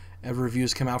Duty,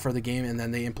 reviews come out for the game and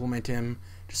then they implement him,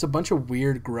 just a bunch of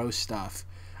weird, gross stuff.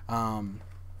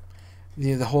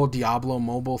 The whole Diablo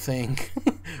mobile thing.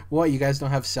 What, you guys don't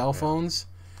have cell phones?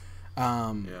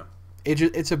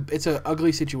 It's a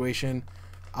ugly situation.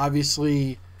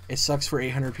 Obviously, it sucks for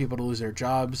 800 people to lose their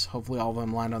jobs. Hopefully, all of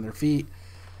them land on their feet.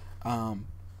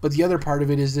 But the other part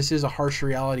of it is, this is a harsh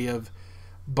reality of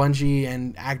Bungie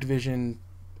and Activision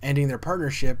ending their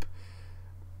partnership.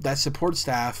 That support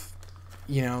staff,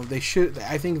 they should.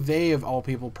 I think they, of all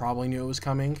people, probably knew it was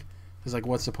coming. It's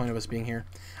what's the point of us being here?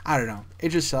 I don't know. It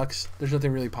just sucks. There's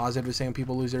nothing really positive to saying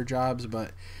people lose their jobs, but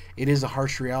it is a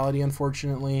harsh reality,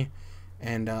 unfortunately.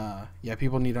 And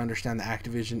people need to understand that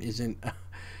Activision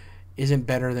isn't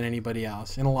better than anybody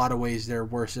else. In a lot of ways, they're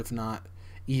worse, if not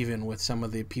even, with some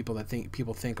of the people that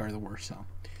people think are the worst. So,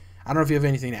 I don't know if you have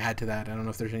anything to add to that. I don't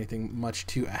know if there's anything much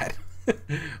to add.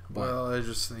 Well, I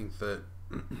just think that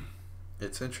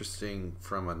it's interesting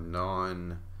from a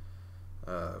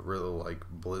really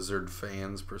Blizzard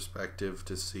fans perspective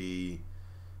to see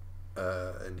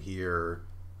and hear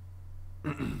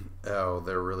how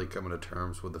they're really coming to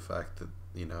terms with the fact that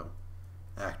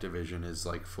Activision is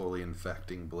fully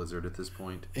infecting Blizzard at this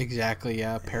point. Exactly,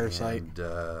 yeah, parasite.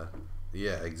 And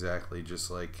yeah, exactly.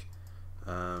 Just I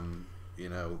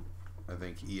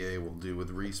think EA will do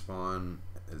with Respawn,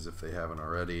 as if they haven't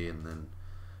already, and then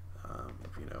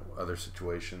other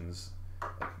situations.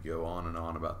 I could go on and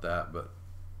on about that, but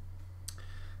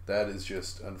that is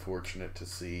just unfortunate to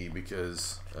see,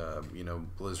 because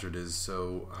Blizzard is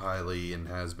so highly and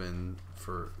has been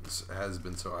so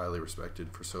highly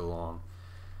respected for so long.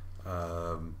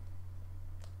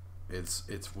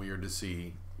 It's weird to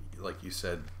see, like you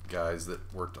said, guys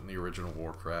that worked on the original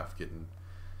Warcraft getting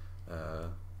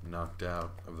knocked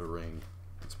out of the ring.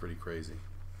 It's pretty crazy.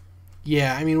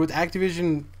 Yeah, I mean, with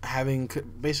Activision having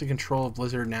basically control of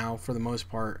Blizzard now for the most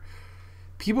part,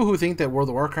 people who think that World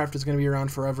of Warcraft is going to be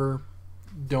around forever,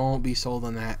 don't be sold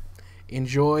on that.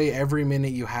 Enjoy every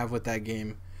minute you have with that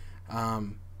game,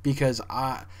 because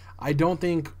I don't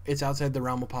think it's outside the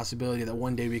realm of possibility that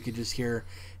one day we could just hear,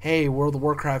 hey, World of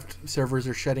Warcraft servers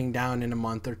are shutting down in a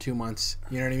month or 2 months.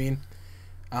 You know what I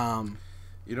mean?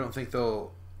 You don't think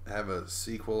they'll have a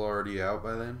sequel already out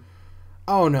by then?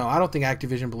 Oh, no. I don't think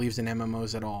Activision believes in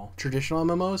MMOs at all. Traditional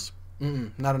MMOs?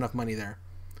 Not enough money there.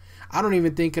 I don't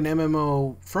even think an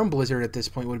MMO from Blizzard at this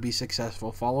point would be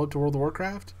successful. Follow-up to World of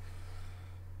Warcraft?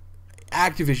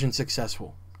 Activision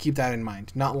successful. Keep that in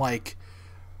mind. Not like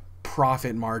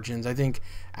profit margins. I think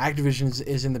Activision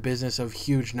is in the business of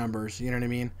huge numbers. You know what I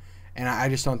mean? And I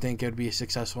just don't think it would be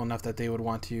successful enough that they would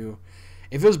want to.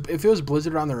 If it was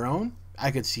Blizzard on their own,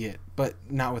 I could see it, but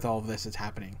not with all of this that's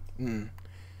happening.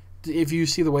 If you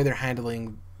see the way they're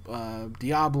handling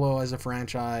Diablo as a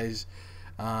franchise,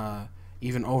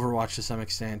 even Overwatch to some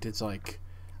extent, it's like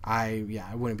I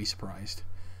wouldn't be surprised.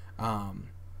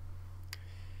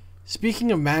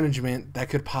 Speaking of management that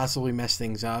could possibly mess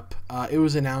things up, it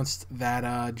was announced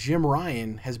that Jim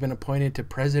Ryan has been appointed to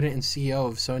President and CEO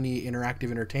of Sony Interactive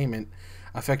Entertainment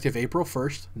effective April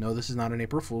 1st. No, this is not an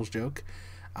April Fool's joke.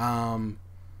 And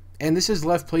this has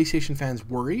left PlayStation fans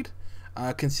worried,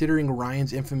 considering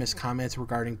Ryan's infamous comments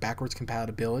regarding backwards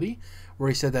compatibility, where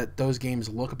he said that those games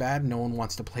look bad, no one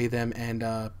wants to play them, and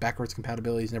backwards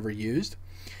compatibility is never used.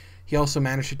 He also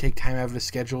managed to take time out of his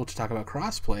schedule to talk about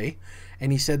crossplay,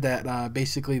 and he said that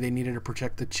basically they needed to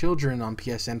protect the children on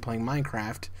PSN playing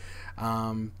Minecraft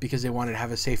because they wanted to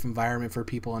have a safe environment for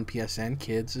people on PSN,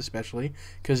 kids especially,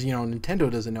 because, you know,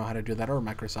 Nintendo doesn't know how to do that, or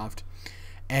Microsoft.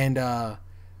 And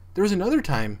there was another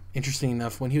time, interesting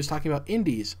enough, when he was talking about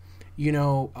indies, you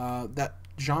know, that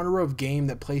genre of game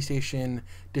that PlayStation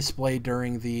displayed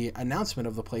during the announcement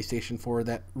of the PlayStation 4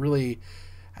 that really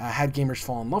had gamers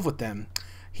fall in love with them.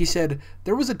 He said,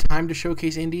 there was a time to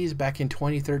showcase indies back in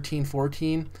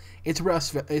 2013-14.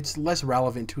 It's less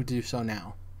relevant to do so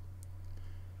now.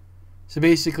 So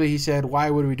basically he said, why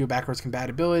would we do backwards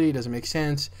compatibility? It doesn't make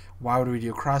sense. Why would we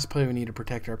do crossplay? We need to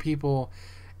protect our people.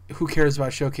 Who cares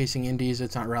about showcasing indies?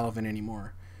 It's not relevant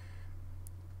anymore.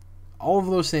 All of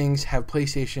those things have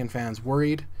PlayStation fans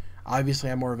worried.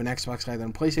 Obviously, I'm more of an Xbox guy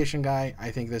than a PlayStation guy.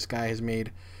 I think this guy has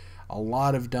made a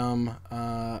lot of dumb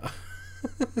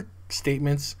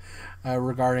statements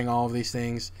regarding all of these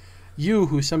things. You,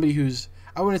 who's somebody who's,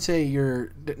 I wouldn't say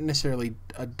you're necessarily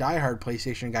a diehard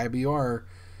PlayStation guy, but you are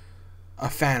a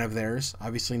fan of theirs.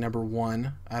 Obviously, number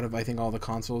one out of, I think, all the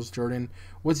consoles. Jordan,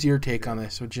 what's your take on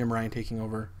this with Jim Ryan taking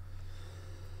over?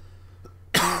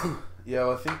 Yeah,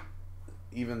 well, I think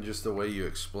even just the way you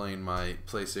explain my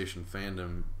PlayStation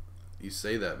fandom, you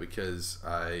say that because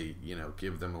I, you know,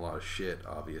 give them a lot of shit,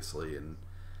 obviously, and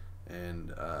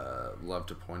love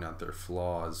to point out their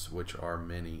flaws, which are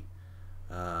many.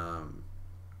 And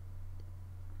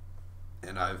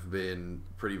I've been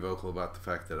pretty vocal about the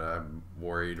fact that I'm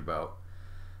worried about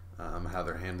how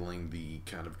they're handling the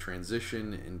kind of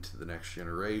transition into the next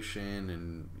generation,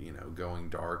 and, you know, going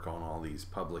dark on all these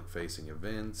public-facing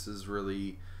events is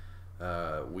really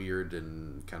weird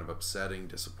and kind of upsetting,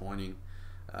 disappointing.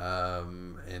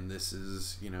 And this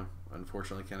is, you know,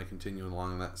 unfortunately kind of continuing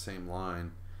along that same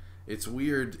line. It's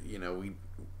weird, you know, we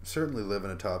certainly live in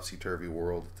a topsy-turvy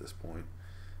world at this point.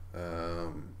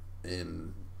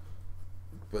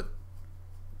 But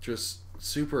just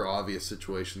super obvious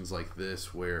situations like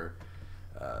this where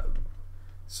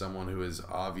someone who is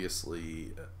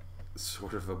obviously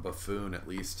sort of a buffoon, at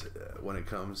least when it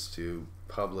comes to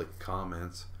public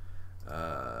comments,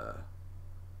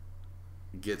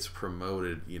 gets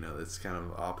promoted. You know, it's kind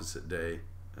of opposite day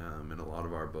in a lot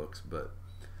of our books, but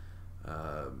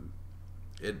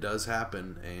it does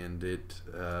happen, and it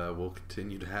will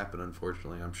continue to happen,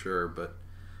 unfortunately, I'm sure. But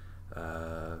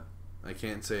I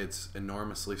can't say it's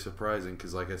enormously surprising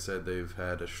because, like I said, they've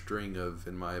had a string of,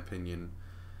 in my opinion,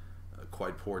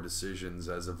 quite poor decisions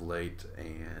as of late,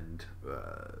 and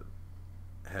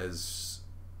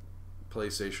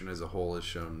PlayStation as a whole has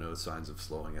shown no signs of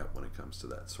slowing up when it comes to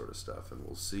that sort of stuff. And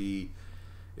we'll see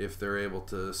if they're able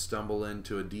to stumble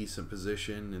into a decent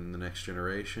position in the next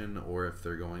generation, or if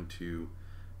they're going to,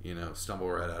 you know, stumble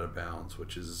right out of bounds,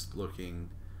 which is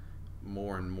looking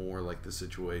more and more like the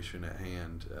situation at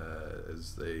hand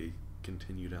as they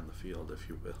continue down the field, if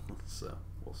you will. So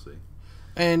we'll see.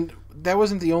 And that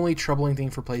wasn't the only troubling thing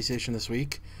for PlayStation this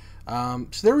week. So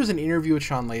there was an interview with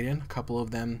Sean Layden, a couple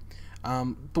of them,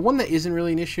 The one that isn't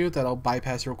really an issue that I'll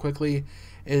bypass real quickly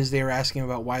is they were asking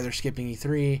about why they're skipping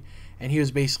E3, and he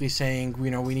was basically saying, we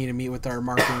need to meet with our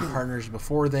marketing partners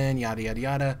before then, yada, yada,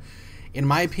 yada. In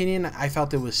my opinion, I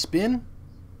felt it was spin.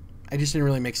 It just didn't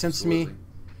really make sense to me.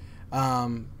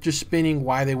 Just spinning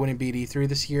why they wouldn't be at E3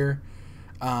 this year.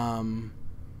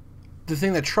 The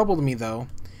thing that troubled me, though,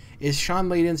 is Sean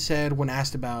Layden said when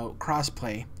asked about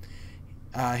crossplay,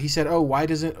 he said, why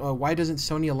doesn't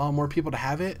Sony allow more people to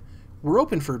have it? We're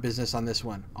open for business on this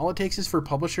one. All it takes is for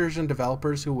publishers and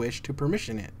developers who wish to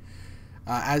permission it.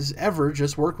 As ever,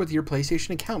 just work with your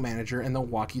PlayStation account manager and they'll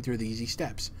walk you through the easy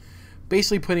steps.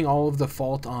 Basically putting all of the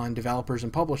fault on developers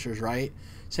and publishers, right?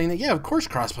 Saying that, yeah, of course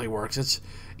crossplay works. It's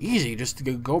easy. Just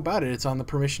to go about it. It's on the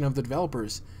permission of the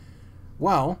developers.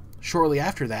 Well, shortly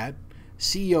after that,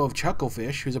 CEO of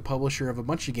Chucklefish, who's a publisher of a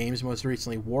bunch of games, most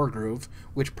recently Wargroove,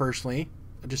 which personally,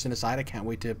 just an aside, I can't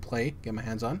wait to play, get my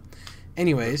hands on.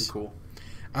 Anyways, cool.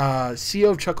 CEO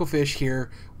of Chucklefish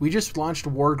here, we just launched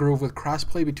Wargroove with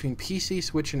crossplay between PC,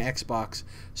 Switch, and Xbox,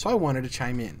 so I wanted to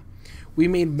chime in. We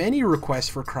made many requests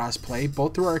for crossplay,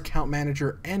 both through our account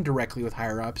manager and directly with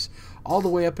higher-ups, all the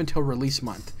way up until release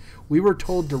month. We were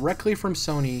told directly from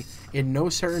Sony, in no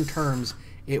certain terms,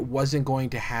 it wasn't going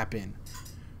to happen.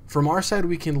 From our side,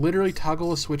 we can literally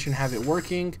toggle a switch and have it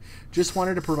working. Just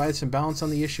wanted to provide some balance on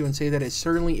the issue and say that it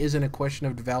certainly isn't a question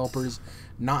of developers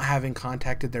not having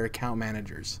contacted their account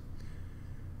managers.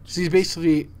 So he's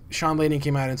basically, Sean Layden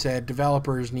came out and said,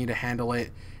 developers need to handle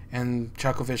it. And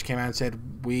Chucklefish came out and said,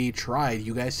 we tried.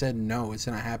 You guys said, no, it's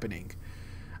not happening.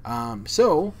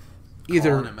 So, either...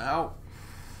 Calling him out.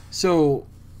 So,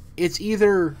 it's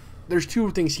either... There's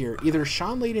two things here. Either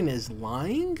Sean Layden is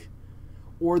lying,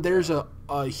 or there's a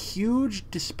huge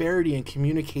disparity in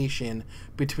communication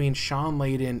between Sean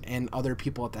Layden and other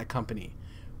people at that company,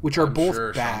 which are both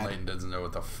sure bad. Sean Layden doesn't know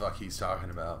what the fuck he's talking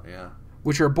about, yeah.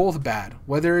 Which are both bad,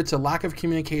 whether it's a lack of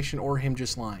communication or him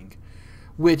just lying.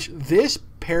 Which this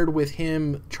paired with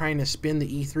him trying to spin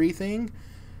the E3 thing,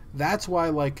 that's why,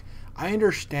 like, I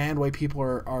understand why people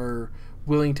are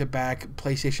willing to back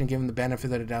PlayStation, given the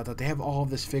benefit of the doubt that they have all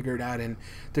of this figured out and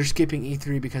they're skipping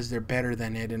E3 because they're better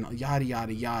than it and yada,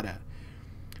 yada, yada.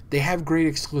 They have great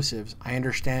exclusives. I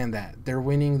understand that. They're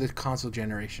winning the console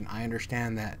generation. I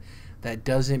understand that. That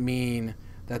doesn't mean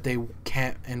that they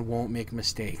can't and won't make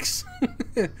mistakes.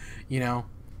 You know?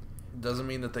 Doesn't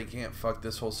mean that they can't fuck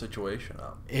this whole situation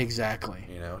up. Exactly.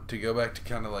 You know, to go back to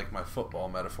kind of like my football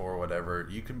metaphor or whatever,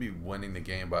 you can be winning the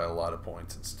game by a lot of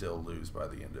points and still lose by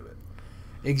the end of it.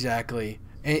 Exactly.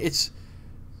 And it's,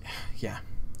 yeah.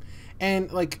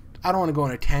 And, like, I don't want to go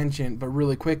on a tangent, but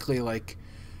really quickly, like,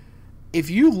 if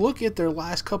you look at their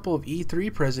last couple of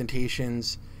E3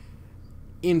 presentations,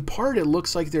 in part it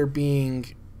looks like they're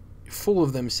being full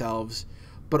of themselves,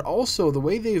 but also the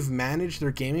way they've managed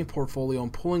their gaming portfolio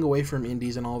and pulling away from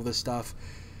indies and all of this stuff,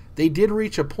 they did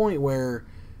reach a point where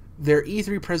their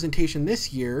E3 presentation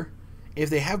this year, if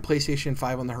they have PlayStation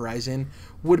 5 on the horizon,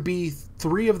 would be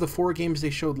 3 of the 4 games they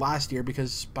showed last year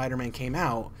because Spider-Man came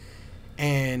out,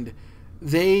 and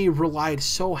they relied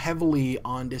so heavily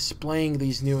on displaying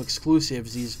these new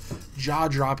exclusives, these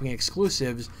jaw-dropping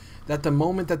exclusives, that the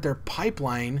moment that their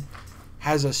pipeline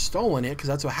has a stall in it, because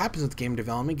that's what happens with game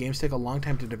development, games take a long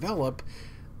time to develop,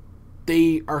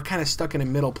 they are kind of stuck in a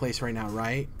middle place right now,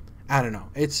 right? I don't know.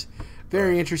 It's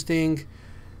very interesting.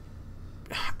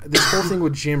 This whole thing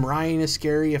with Jim Ryan is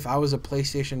scary. If I was a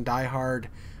PlayStation diehard,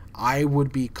 I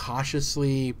would be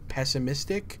cautiously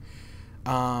pessimistic.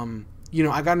 You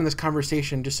know, I got in this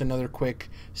conversation, just another quick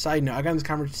side note, I got in this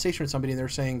conversation with somebody and they were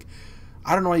saying,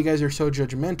 I don't know why you guys are so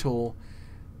judgmental.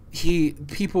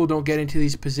 People don't get into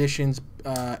these positions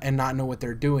and not know what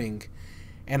they're doing.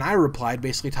 And I replied,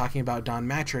 basically talking about Don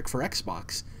Matrick for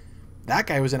Xbox. That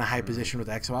guy was in a high position with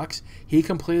Xbox. He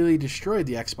completely destroyed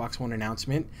the Xbox One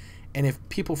announcement. And if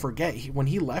people forget, when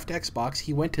he left Xbox,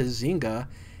 he went to Zynga,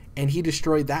 and he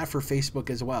destroyed that for Facebook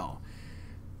as well.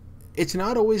 It's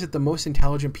not always that the most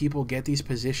intelligent people get these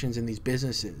positions in these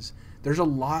businesses. There's a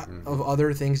lot of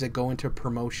other things that go into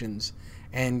promotions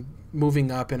and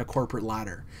moving up in a corporate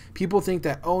ladder. People think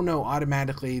that, oh no,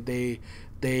 automatically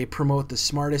they promote the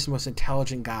smartest, most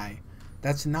intelligent guy.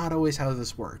 That's not always how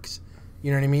this works.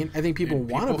 You know what I mean? I think people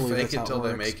want to believe that's how it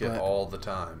works. People fake it until they make it all the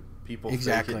time. People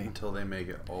exactly. fake it until they make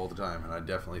it all the time. And I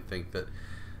definitely think that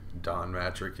Don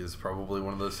Matrick is probably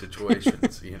one of those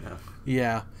situations, you know?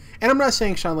 Yeah. And I'm not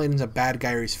saying Sean Layden's a bad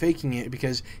guy or he's faking it,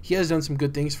 because he has done some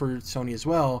good things for Sony as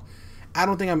well. I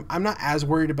don't think I'm not as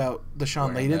worried about the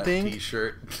Sean Layden thing.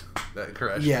 T-shirt, that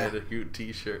Crash Bandicoot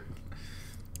T-shirt.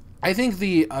 I think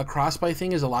the cross-buy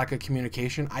thing is a lack of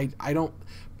communication. I don't,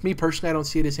 me personally, I don't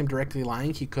see it as him directly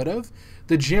lying. He could have.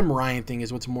 The Jim Ryan thing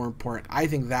is what's more important. I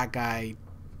think that guy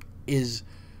is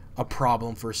a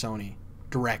problem for Sony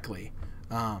directly.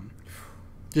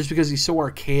 Just because he's so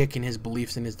archaic in his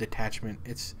beliefs and his detachment.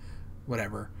 It's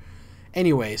whatever.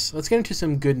 Anyways, let's get into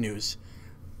some good news.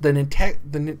 The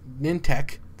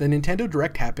Nintendo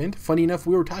Direct happened. Funny enough,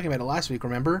 we were talking about it last week,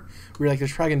 remember? We were like,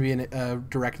 there's probably going to be a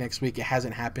Direct next week. It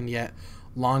hasn't happened yet.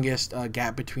 Longest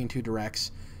gap between two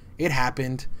Directs. It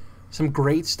happened. Some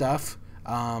great stuff.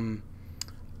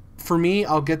 For me,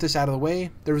 I'll get this out of the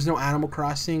way. There was no Animal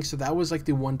Crossing, so that was like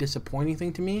the one disappointing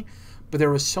thing to me. But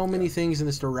there was so many things in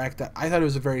this Direct that I thought it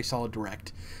was a very solid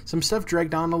Direct. Some stuff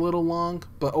dragged on a little long,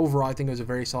 but overall I think it was a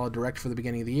very solid Direct for the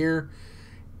beginning of the year.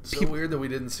 So weird that we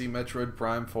didn't see Metroid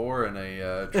Prime 4 in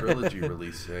a trilogy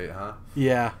release date, huh?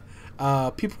 Yeah.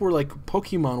 People were like,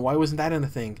 Pokemon, why wasn't that in the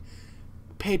thing?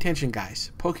 Pay attention,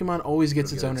 guys. Pokemon always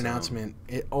gets its own announcement.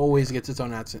 It always gets its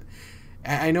own announcement.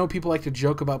 I know people like to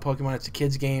joke about Pokemon. It's a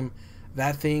kid's game.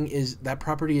 That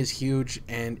property is huge,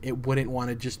 and it wouldn't want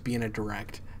to just be in a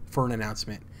Direct for an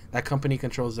announcement. That company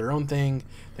controls their own thing.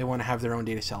 They want to have their own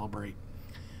day to celebrate.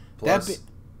 Plus,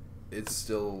 it's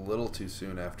still a little too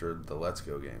soon after the Let's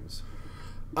Go games.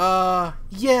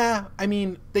 Yeah. I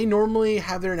mean, they normally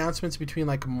have their announcements between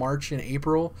like March and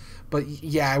April, but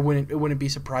yeah, it wouldn't be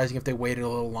surprising if they waited a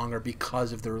little longer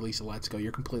because of the release of Let's Go.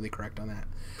 You're completely correct on that.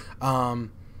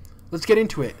 Let's get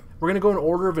into it. We're gonna go in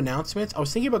order of announcements. I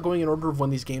was thinking about going in order of when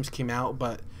these games came out,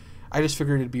 but I just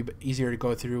figured it'd be easier to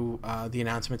go through the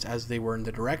announcements as they were in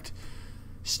the Direct.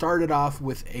 Started off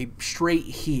with a straight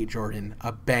heat, Jordan,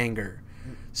 a banger.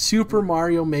 Super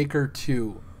Mario Maker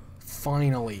 2,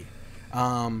 finally.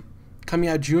 Coming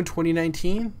out June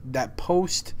 2019, that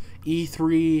post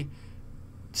E3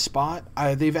 spot.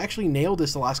 They've actually nailed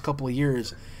this the last couple of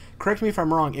years. Correct me if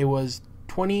I'm wrong. It was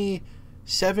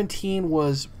 2017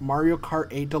 was Mario Kart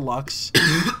 8 Deluxe.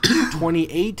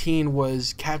 2018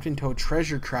 was Captain Toad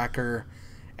Treasure Tracker.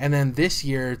 And then this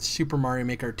year, it's Super Mario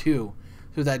Maker 2.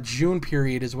 So that June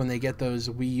period is when they get those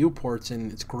Wii U ports,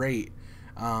 and it's great.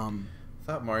 I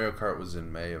thought Mario Kart was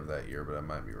in May of that year, but I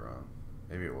might be wrong.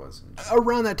 Maybe it wasn't.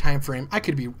 Around that time frame. I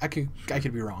could be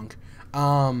wrong.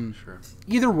 Sure.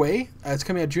 Either way, it's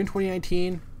coming out June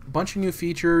 2019. A bunch of new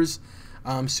features.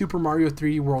 Super Mario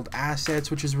 3D World assets,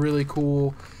 which is really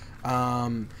cool.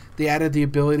 They added the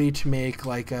ability to make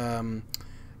like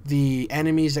the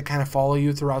enemies that kind of follow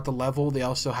you throughout the level. They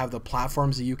also have the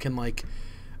platforms that you can like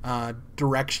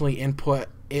directionally input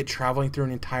it traveling through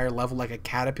an entire level, like a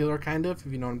caterpillar kind of,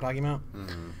 if you know what I'm talking about.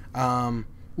 Mm-hmm.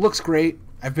 Looks great.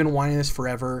 I've been wanting this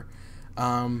forever.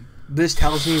 This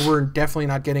tells me we're definitely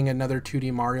not getting another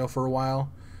 2D Mario for a while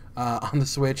on the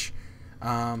Switch.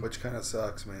 Which kind of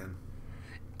sucks, man.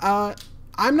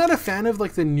 I'm not a fan of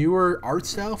like the newer art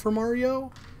style for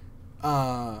Mario.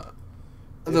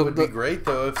 It would be great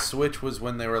though if Switch was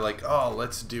when they were like, oh,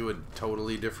 let's do a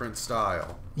totally different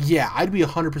style. Yeah, I'd be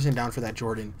 100% down for that,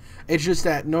 Jordan. It's just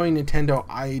that knowing Nintendo,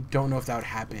 I don't know if that would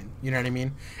happen. You know what I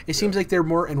mean? It seems like they're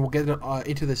more, and we'll get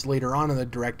into this later on in the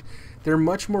Direct, they're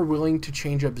much more willing to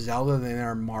change up Zelda than they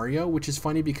are Mario, which is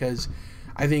funny because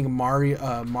I think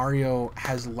Mario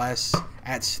has less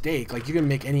at stake. Like, you can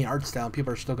make any art style and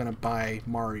people are still going to buy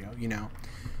Mario, you know?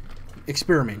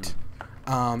 Experiment.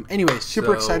 Anyways,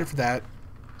 super excited for that.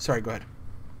 Sorry, go ahead.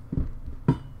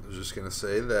 I was just going to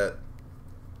say that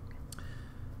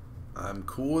I'm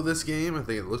cool with this game. I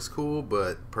think it looks cool,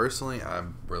 but personally,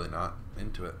 I'm really not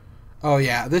into it. Oh,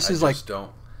 yeah. This is like...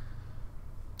 don't.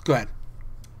 Go ahead.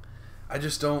 I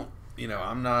just don't, you know,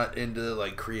 I'm not into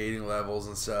like creating levels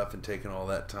and stuff and taking all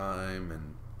that time,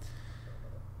 and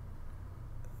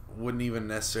wouldn't even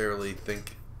necessarily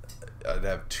think I'd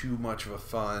have too much of a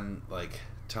fun like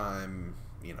time,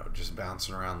 you know, just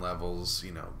bouncing around levels,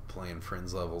 you know, playing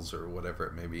friends levels or whatever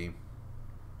it may be.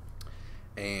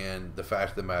 And the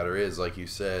fact of the matter is, like you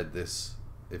said, this,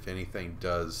 if anything,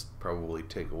 does probably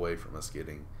take away from us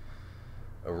getting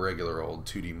a regular old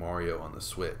 2D Mario on the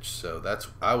Switch. So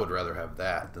I would rather have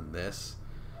that than this,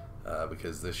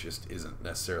 because this just isn't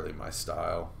necessarily my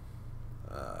style.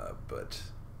 But,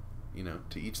 you know,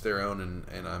 to each their own,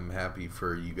 and I'm happy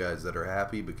for you guys that are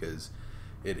happy, because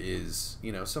it is,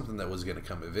 you know, something that was going to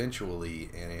come eventually,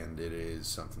 and it is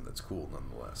something that's cool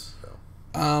nonetheless.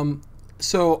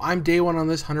 So I'm day one on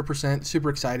this, 100%, super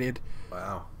excited.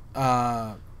 Wow.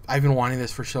 I've been wanting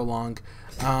this for so long.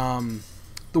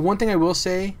 The one thing I will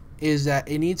say is that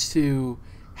it needs to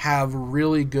have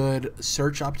really good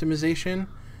search optimization.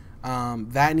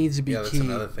 That needs to be key. Yeah, that's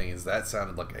another thing, is that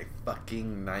sounded like a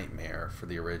fucking nightmare for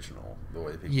the original, the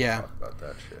way people talk about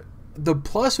that shit. The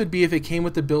plus would be if it came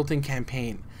with the built-in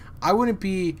campaign. I wouldn't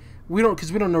be...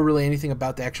 because we don't know really anything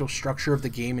about the actual structure of the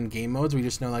game and game modes. We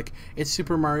just know, like, it's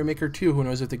Super Mario Maker 2. Who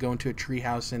knows if they go into a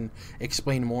treehouse and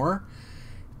explain more.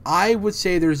 I would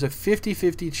say there's a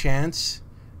 50-50 chance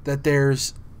that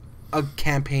there's a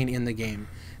campaign in the game.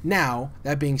 Now,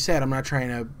 that being said, I'm not trying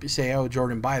to say, oh,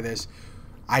 Jordan, buy this.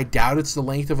 I doubt it's the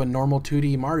length of a normal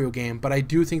 2D Mario game, but I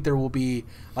do think there will be,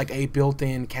 like, a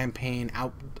built-in campaign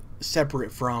out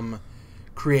separate from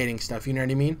creating stuff. You know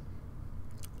what I mean?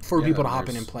 For people to hop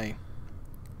in and play.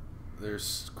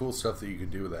 There's cool stuff that you can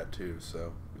do with that too,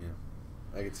 so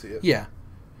yeah, I can see it. Yeah,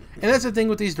 and that's the thing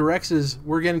with these directs is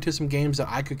we're getting to some games that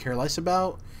I could care less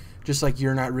about, just like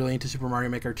you're not really into Super Mario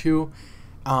Maker 2.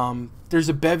 There's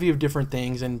a bevy of different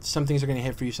things, and some things are going to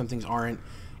hit for you, some things aren't.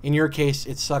 In your case,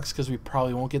 it sucks because we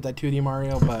probably won't get that 2D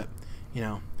Mario, but, you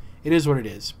know, it is what it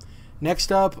is.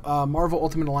 Next up, Marvel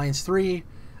Ultimate Alliance 3.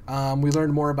 We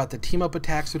learned more about the team-up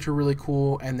attacks, which are really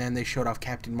cool, and then they showed off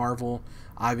Captain Marvel.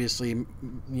 Obviously, you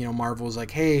know, Marvel's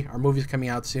like, hey, our movie's coming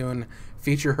out soon.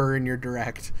 Feature her in your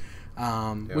direct,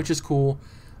 which is cool.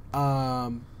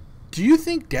 Do you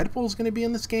think Deadpool's going to be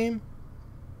in this game?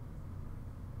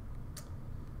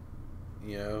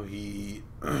 You know, he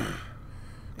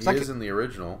is in the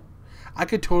original. I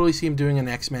could totally see him doing an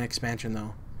X-Men expansion,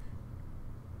 though.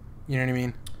 You know what I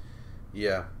mean?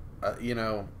 Yeah. You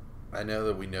know, I know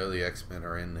that we know the X-Men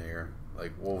are in there,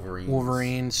 like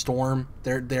Wolverine, Storm.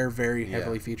 They're very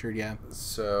heavily featured, yeah.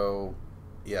 So,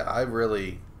 yeah, I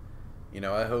really, you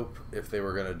know, I hope if they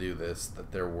were gonna do this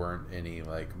that there weren't any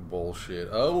like bullshit.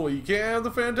 Oh, well, you can't have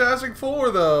the Fantastic Four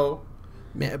though.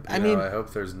 I mean, I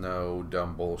hope there's no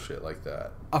dumb bullshit like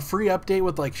that. A free update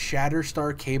with like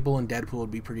Shatterstar, Cable, and Deadpool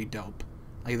would be pretty dope.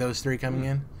 Like those three coming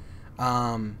in,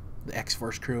 the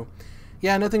X-Force crew.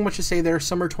 Yeah, nothing much to say there.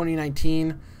 Summer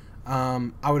 2019.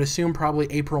 I would assume probably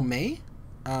April, May.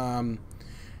 And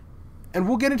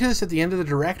we'll get into this at the end of the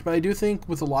Direct, but I do think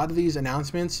with a lot of these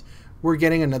announcements, we're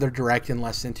getting another Direct in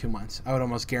less than 2 months. I would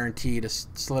almost guarantee to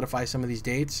solidify some of these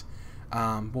dates.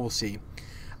 We'll see.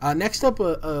 Next up,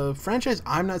 a franchise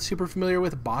I'm not super familiar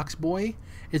with, Box Boy.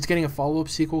 It's getting a follow-up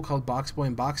sequel called Box Boy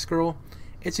and Box Girl.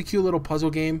 It's a cute little puzzle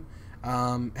game.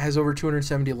 Has over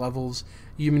 270 levels.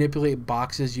 You manipulate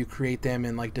boxes, you create them,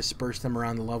 and like disperse them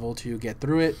around the level to get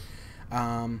through it.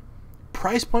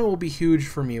 Price point will be huge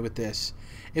for me with this.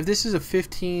 If this is a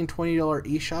 $15, $20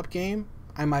 eShop game,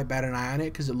 I might bat an eye on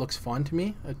it because it looks fun to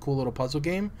me. A cool little puzzle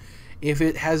game. If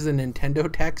it has the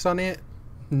Nintendo tax on it,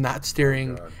 not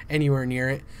steering anywhere near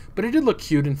it. But it did look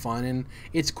cute and fun, and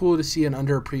it's cool to see an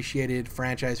underappreciated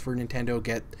franchise for Nintendo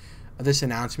get this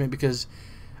announcement because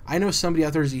I know somebody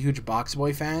out there is a huge Box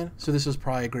Boy fan, so this was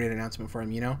probably a great announcement for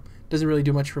him, you know? Doesn't really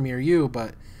do much for me or you,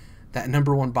 but that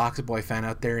 #1 Box Boy fan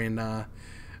out there in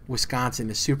Wisconsin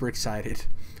is super excited.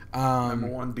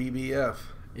 #1 BBF.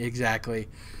 Exactly.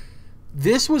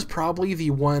 This was probably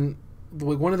one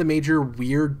of the major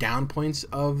weird down points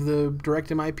of the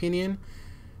Direct, in my opinion.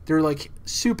 They're like,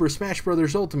 Super Smash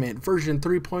Bros. Ultimate version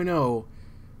 3.0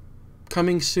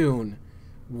 coming soon.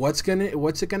 What's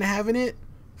it gonna have in it?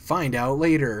 Find out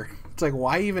later. It's like,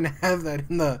 why even have that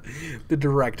in the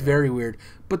Direct? Very weird.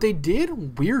 But they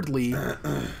did weirdly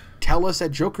tell us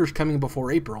that Joker's coming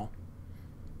before April.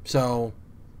 So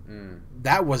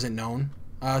that wasn't known.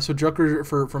 So Joker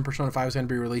from Persona 5 is going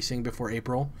to be releasing before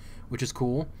April, which is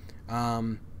cool.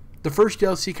 The first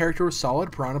DLC character was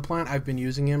solid. Piranha Plant. I've been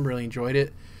using him. Really enjoyed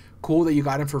it. Cool that you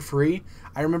got him for free.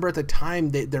 I remember at the time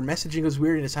their messaging was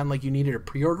weird and it sounded like you needed to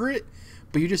pre-order it,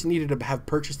 but you just needed to have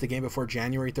purchased the game before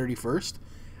January 31st.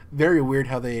 Very weird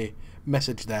how they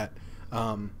messaged that.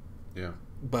 Yeah.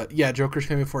 But yeah, Joker's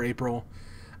coming before April.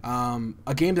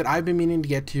 A game that I've been meaning to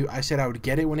get to. I said I would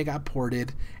get it when it got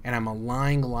ported, and I'm a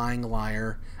lying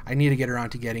liar. I need to get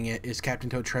around to getting it. Is Captain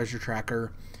Toad Treasure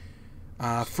Tracker.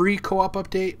 Free co-op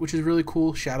update, which is really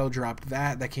cool. Shadow dropped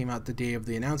that. That came out the day of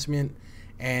the announcement.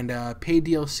 And paid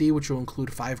DLC, which will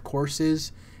include 5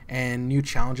 courses and new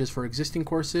challenges for existing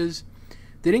courses.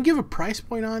 They didn't give a price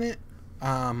point on it.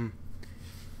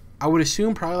 I would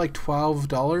assume probably like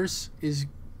 $12 is...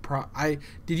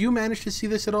 Did you manage to see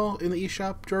this at all in the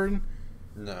eShop, Jordan?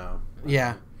 No.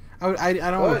 Yeah. I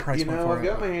don't know what price point for it. I've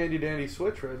got my handy dandy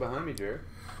Switch right behind me, Jerrad.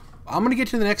 I'm going to get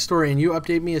to the next story, and you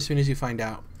update me as soon as you find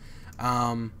out.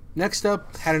 Next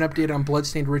up, had an update on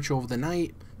Bloodstained Ritual of the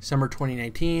Night, summer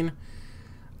 2019.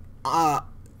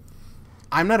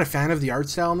 I'm not a fan of the art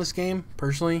style in this game,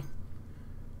 personally.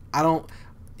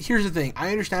 Here's the thing.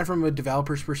 I understand from a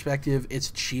developer's perspective,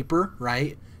 it's cheaper,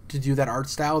 right, to do that art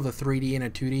style, the 3D and a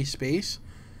 2D space.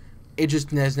 It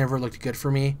just has never looked good for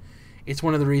me. It's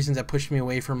one of the reasons that pushed me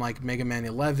away from, like, Mega Man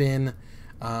 11,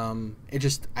 I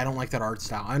don't like that art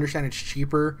style. I understand it's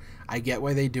cheaper. I get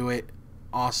why they do it.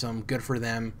 Awesome, good for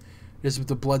them. Just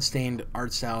the bloodstained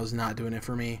art style is not doing it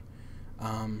for me.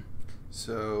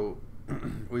 So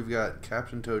we've got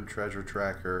Captain Toad Treasure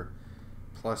Tracker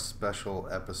plus special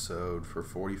episode for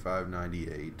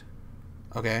 $45.98.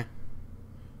 Okay.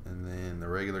 And then the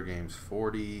regular game's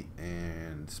 $40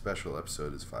 and special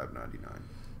episode is $5.99.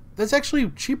 That's actually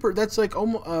cheaper. That's like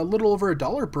almost a little over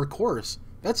 $1 per course.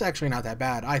 That's actually not that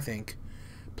bad, I think.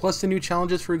 Plus the new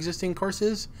challenges for existing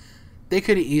courses, they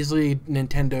could easily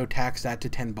Nintendo tax that to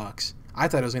 $10. I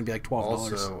thought it was going to be like $12.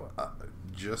 Also,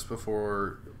 just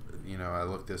before I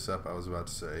looked this up, I was about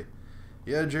to say,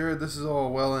 yeah, Jerrad, this is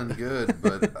all well and good,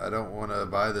 but I don't want to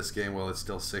buy this game while it's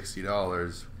still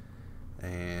 $60,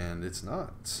 and it's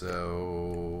not.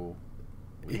 So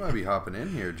we might be hopping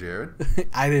in here, Jerrad.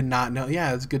 I did not know.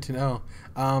 Yeah, it's good to know.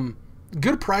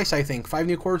 Good price, I think. 5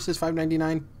 new courses,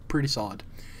 $5.99, pretty solid.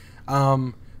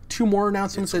 2 more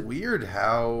announcements. It's weird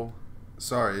how.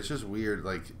 Sorry, it's just weird.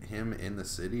 Like him in the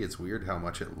city, it's weird how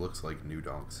much it looks like New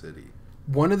Donk City.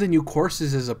 One of the new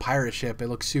courses is a pirate ship. It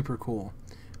looks super cool.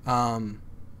 On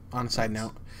a side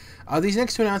note, these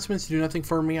next 2 announcements do nothing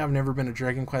for me. I've never been a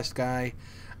Dragon Quest guy.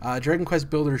 Dragon Quest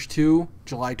Builders 2,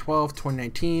 July 12th,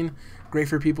 2019. Great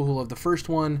for people who love the first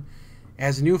one. It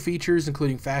has new features,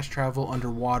 including fast travel,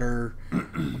 underwater,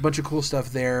 a bunch of cool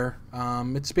stuff there.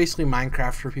 It's basically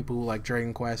Minecraft for people who like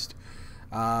Dragon Quest.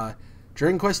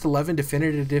 Dragon Quest 11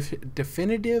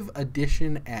 Definitive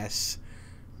Edition S,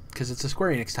 because it's a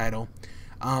Square Enix title.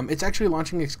 It's actually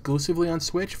launching exclusively on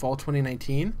Switch fall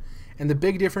 2019. And the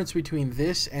big difference between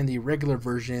this and the regular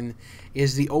version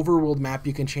is the overworld map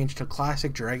you can change to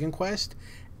classic Dragon Quest.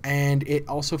 And it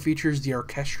also features the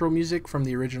orchestral music from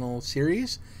the original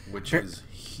series. Which is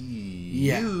huge.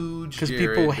 Yeah, because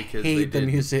people hate the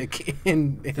music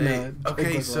in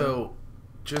okay, so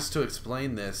just to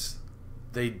explain this,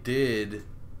 they did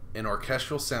an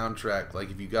orchestral soundtrack. Like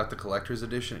if you got the collector's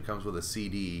edition, it comes with a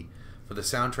CD for the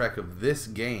soundtrack of this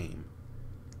game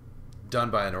done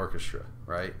by an orchestra,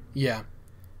 right? Yeah.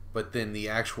 But then the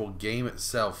actual game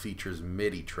itself features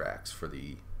MIDI tracks for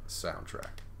the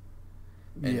soundtrack.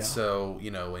 And so,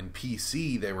 in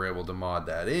PC, they were able to mod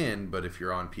that in, but if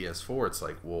you're on PS4, it's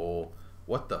like, well,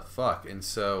 what the fuck? And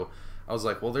so I was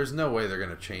like, well, there's no way they're going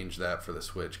to change that for the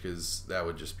Switch, because that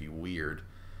would just be weird.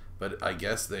 But I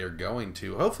guess they are going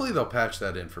to. Hopefully they'll patch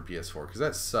that in for PS4, because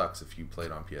that sucks if you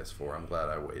played on PS4. I'm glad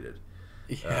I waited.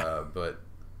 Yeah. But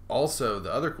also,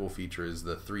 the other cool feature is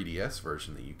the 3DS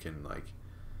version that you can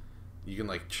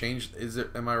change.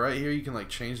 Am I right here? You can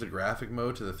change the graphic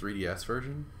mode to the 3DS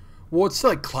version? Well, it's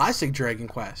like classic Dragon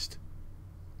Quest,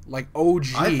 like OG.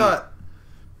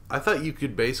 I thought you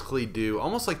could basically do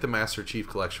almost like the Master Chief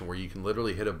Collection, where you can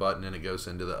literally hit a button and it goes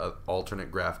into the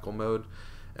alternate graphical mode.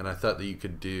 And I thought that you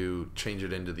could change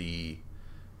it into the,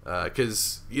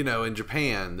 because in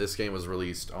Japan this game was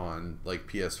released on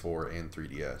PS4 and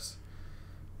 3DS,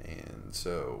 and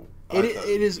so it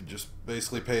is just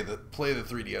basically play the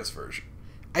 3DS version.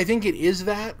 I think it is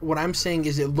that. What I'm saying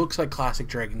is it looks like classic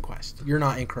Dragon Quest. You're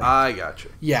not incorrect. I gotcha.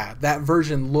 Yeah, that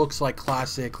version looks like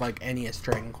classic, NES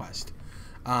Dragon Quest.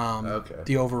 Okay.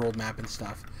 The overworld map and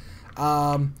stuff.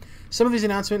 Some of these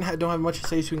announcements don't have much to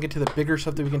say, so we can get to the bigger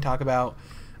stuff that we can talk about.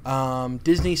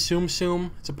 Disney Tsum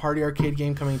Tsum. It's a party arcade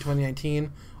game coming in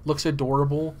 2019. Looks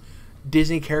adorable.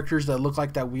 Disney characters that look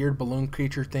like that weird balloon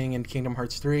creature thing in Kingdom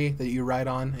Hearts 3 that you ride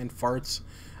on and farts.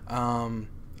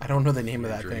 I don't know the name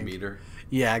of that Dream thing. Eater.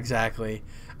 Yeah, exactly.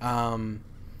 Starlink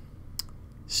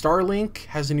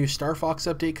has a new Star Fox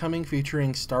update coming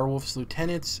featuring Star Wolf's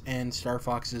lieutenants and Star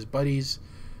Fox's buddies.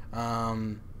 You're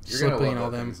gonna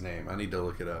love that thing's name. I need to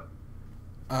look it up.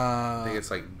 I think it's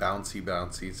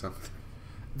bouncy something.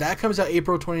 That comes out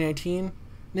April 2019.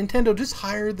 Nintendo, just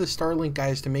hire the Starlink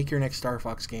guys to make your next Star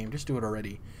Fox game. Just do it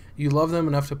already. You love them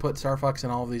enough to put Star Fox in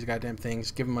all of these goddamn things.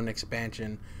 Give them an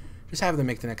expansion. Just have them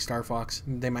make the next Star Fox.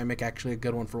 They might make actually a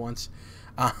good one for once.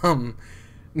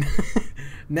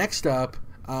 Next up,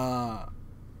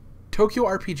 Tokyo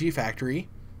RPG Factory,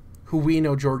 who we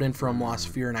know Jordan from Lost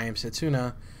Sphere and I Am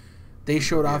Setsuna. They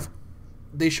showed off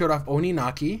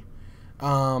Oninaki.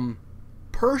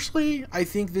 Personally, I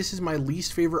think this is my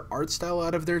least favorite art style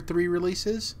out of their 3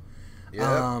 releases.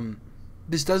 Yeah.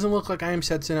 This doesn't look like I Am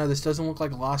Setsuna. This doesn't look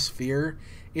like Lost Sphere.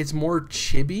 It's more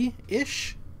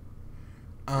chibi-ish.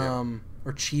 Or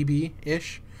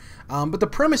chibi-ish. But the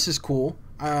premise is cool.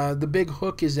 The big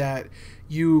hook is that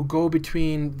you go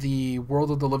between the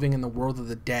world of the living and the world of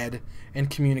the dead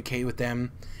and communicate with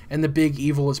them. And the big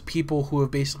evil is people who have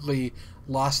basically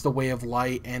lost the way of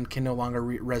light and can no longer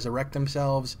resurrect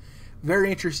themselves.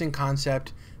 Very interesting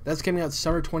concept. That's coming out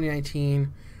summer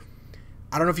 2019.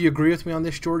 I don't know if you agree with me on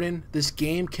this, Jordan. This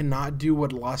game cannot do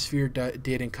what Lost Sphere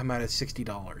did and come out at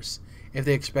 $60 if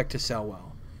they expect to sell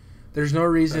well. There's no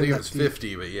reason. I think it was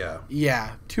 $50, but yeah.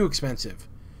 Yeah, too expensive,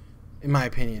 in my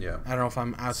opinion. Yeah. I don't know if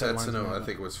I'm outside lines. I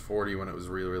think it was $40 when it was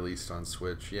re-released on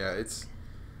Switch. Yeah,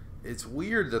 it's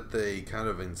weird that they kind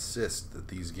of insist that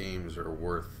these games are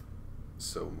worth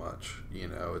so much. You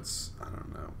know, I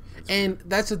don't know. And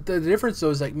that's the difference, though,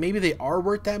 is like maybe they are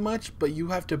worth that much, but you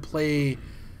have to play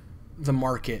the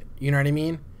market. You know what I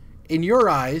mean? In your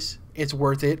eyes, it's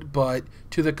worth it, but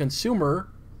to the consumer,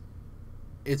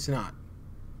 it's not.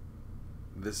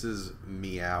 This is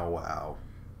Meow Wow.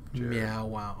 Jerrad. Meow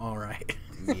Wow. All right.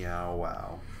 Meow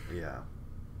Wow. Yeah.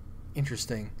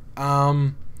 Interesting.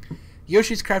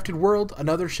 Yoshi's Crafted World,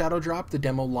 another shadow drop. The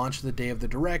demo launched the day of the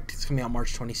Direct. It's coming out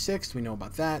March 26th. We know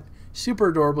about that. Super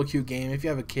adorable, cute game. If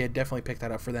you have a kid, definitely pick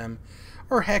that up for them.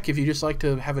 Or heck, if you just like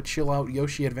to have a chill out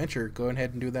Yoshi adventure, go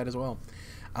ahead and do that as well.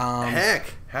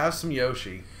 Heck, have some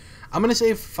Yoshi. I'm gonna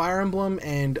save Fire Emblem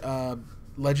and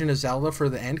Legend of Zelda for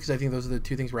the end because I think those are the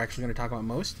two things we're actually going to talk about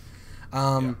most.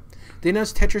 They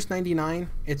announced Tetris 99.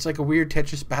 It's like a weird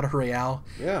Tetris battle royale.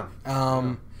 Yeah.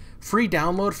 Free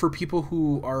download for people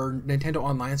who are Nintendo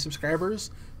Online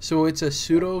subscribers. So it's a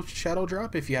pseudo shadow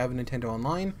drop if you have a Nintendo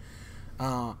Online.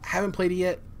 Haven't played it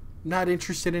yet. Not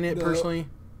interested in it personally.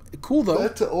 Cool though.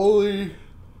 That's only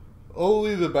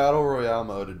the battle royale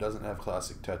mode. It doesn't have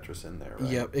classic Tetris in there,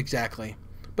 right? Yep, exactly.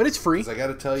 But it's free. 'Cause I got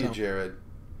to tell you, Jerrad,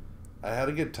 I had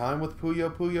a good time with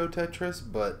Puyo Puyo Tetris,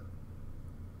 but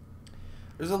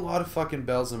there's a lot of fucking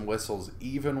bells and whistles,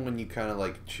 even when you kind of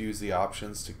like choose the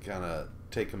options to kind of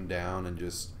take them down and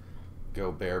just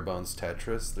go bare bones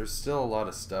Tetris. There's still a lot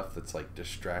of stuff that's like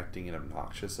distracting and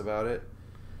obnoxious about it.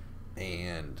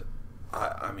 And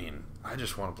I mean, I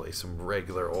just want to play some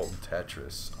regular old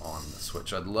Tetris on the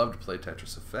Switch. I'd love to play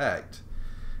Tetris Effect,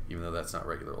 even though that's not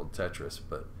regular old Tetris,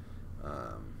 but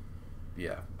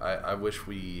yeah, I wish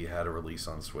we had a release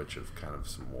on Switch of kind of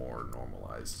some more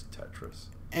normalized Tetris.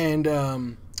 And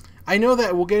I know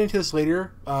that we'll get into this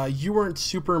later. You weren't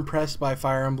super impressed by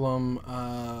Fire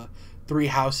Emblem Three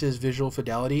Houses visual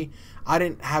fidelity. I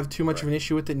didn't have too much of an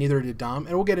issue with it, neither did Dom.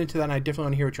 And we'll get into that, and I definitely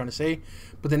want to hear what you want to say.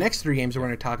 But the next three games we're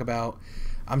going to talk about,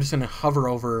 I'm just going to hover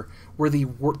over, were the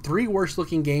three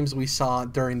worst-looking games we saw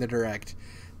during the Direct.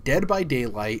 Dead by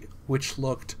Daylight, which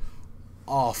looked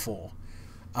awful.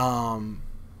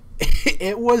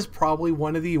 It was probably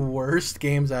one of the worst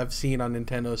games I've seen on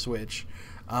Nintendo Switch.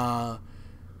 I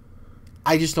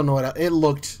just don't know what it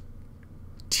looked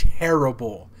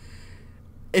terrible.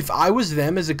 If I was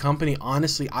them as a company,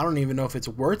 honestly, I don't even know if it's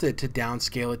worth it to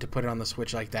downscale it to put it on the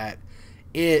Switch like that.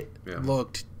 It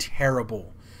looked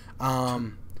terrible.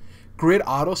 Grid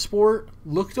Autosport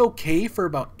looked okay for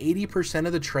about 80%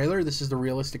 of the trailer. This is the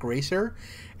realistic racer.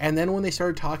 And then when they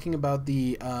started talking about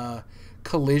the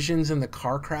collisions and the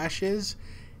car crashes,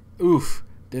 oof,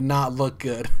 did not look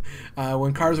good.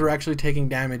 When cars were actually taking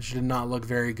damage, did not look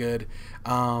very good.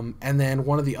 And then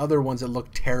one of the other ones that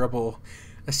looked terrible,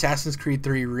 Assassin's Creed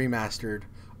 3 Remastered.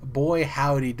 Boy,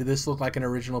 howdy, did this look like an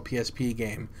original PSP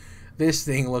game. This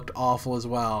thing looked awful as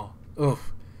well.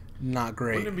 Oof, not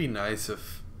great. Wouldn't it be nice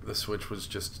if the Switch was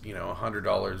just,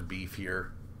 $100 beefier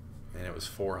and it was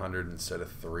 $400 instead of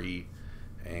 $300,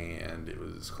 and it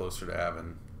was closer to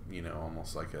having,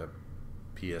 almost like a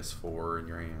PS4 in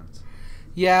your hands?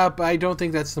 Yeah, but I don't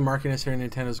think that's the market necessarily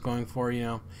Nintendo's going for,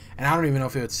 And I don't even know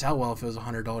if it would sell well if it was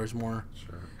 $100 more.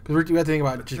 Sure. Because we have to think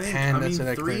about Japan. That's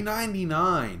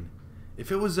 $399.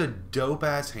 If it was a dope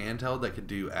ass handheld that could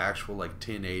do actual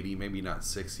 1080, maybe not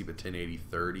 60, but 1080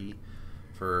 30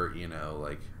 for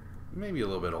maybe a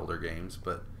little bit older games,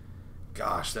 but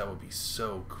gosh, that would be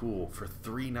so cool for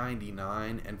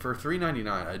 $399. And for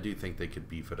 $399, I do think they could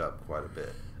beef it up quite a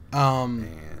bit.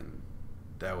 And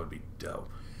that would be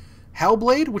dope.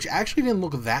 Hellblade, which actually didn't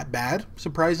look that bad,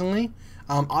 surprisingly.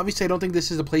 Obviously, I don't think this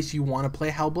is the place you want to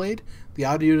play Hellblade. The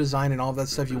audio design and all of that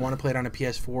stuff, you want to play it on a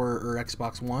PS4 or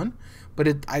Xbox One.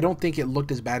 But I don't think it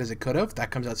looked as bad as it could have.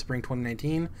 That comes out spring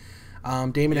 2019.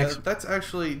 That's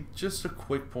actually just a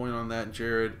quick point on that,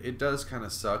 Jerrad. It does kind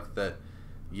of suck that,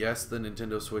 yes, the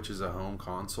Nintendo Switch is a home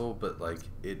console, but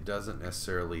it doesn't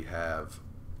necessarily have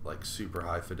super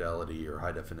high fidelity or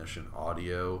high definition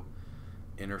audio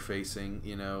interfacing.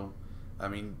 I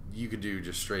mean, you could do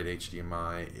just straight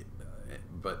HDMI,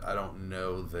 but I don't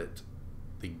know that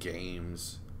the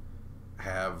games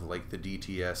have the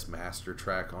DTS master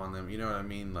track on them. You know what I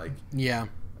mean? With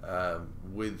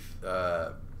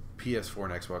PS4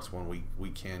 and Xbox One, we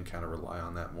can kind of rely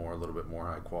on that more, a little bit more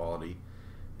high quality,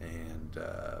 and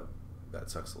that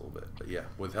sucks a little bit. But yeah,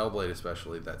 with Hellblade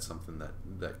especially, that's something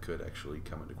that could actually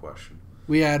come into question.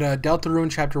 We had Deltarune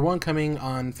Chapter 1 coming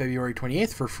on February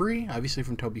 28th for free, obviously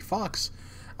from Toby Fox.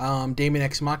 Daemon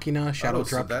X Machina, Shadow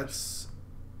Drop. So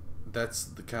that's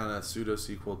the kind of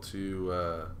pseudo-sequel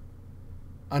to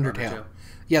Undertale.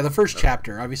 Yeah, the first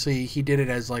chapter. Obviously, he did it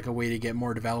as like a way to get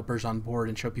more developers on board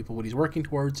and show people what he's working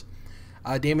towards.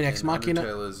 Daemon X Machina.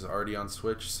 Undertale is already on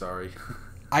Switch, sorry.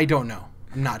 I don't know.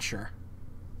 I'm not sure.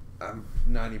 I'm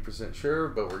 90% sure,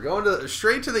 but we're going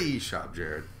straight to the eShop,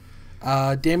 Jared.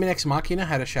 Daemon X Machina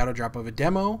had a shadow drop of a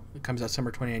demo. It comes out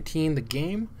summer 2019, the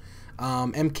game.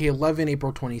 MK11,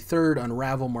 April 23rd.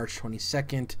 Unravel, March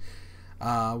 22nd.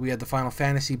 We had the Final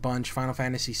Fantasy bunch. Final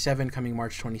Fantasy 7 coming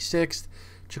March 26th.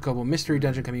 Chocobo Mystery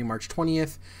Dungeon coming March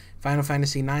 20th. Final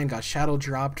Fantasy 9 got shadow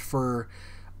dropped for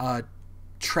a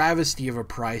travesty of a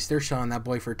price. They're selling that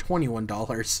boy for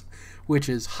 $21, which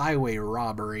is highway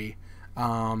robbery.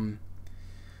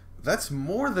 That's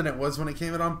more than it was when it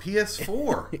came out on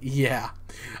PS4. Yeah.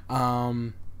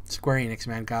 Square Enix,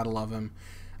 man. Gotta love him.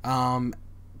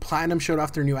 Platinum showed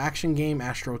off their new action game,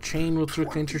 Astral Chain, which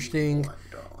looked interesting.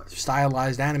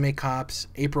 Stylized anime cops,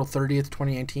 April 30th,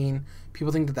 2019.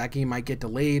 People think that game might get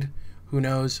delayed. Who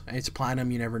knows? It's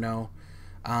Platinum, you never know.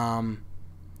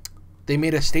 They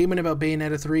made a statement about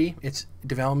Bayonetta 3. Its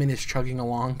development is chugging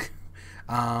along.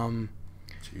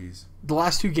 Jeez. The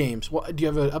last two games. Do you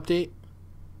have an update?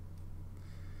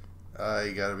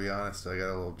 I gotta be honest, I got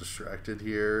a little distracted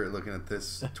here looking at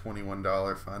this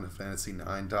 $21 Final Fantasy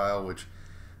 9 tile, which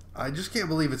I just can't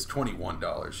believe it's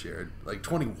 $21, Jared. Like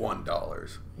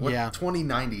 $21. What? Yeah.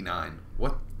 $20.99.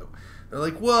 What? They're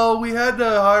like, well, we had to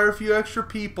hire a few extra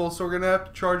people, so we're gonna have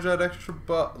to charge that extra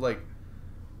like.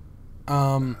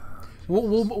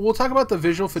 We'll talk about the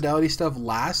visual fidelity stuff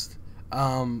last.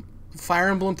 Fire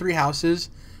Emblem Three Houses.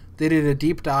 They did a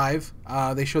deep dive.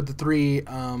 They showed the three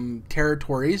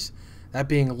territories, that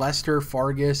being Leicester,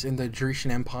 Fargus, and the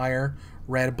Grecian Empire.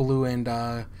 Red, blue, and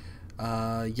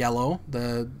yellow,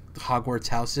 the Hogwarts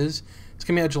houses. It's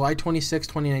coming out July 26,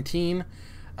 2019.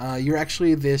 You're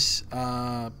actually this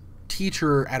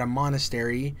teacher at a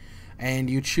monastery, and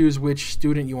you choose which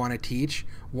student you want to teach.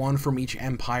 One from each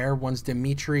empire. One's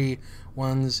Dimitri,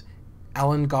 one's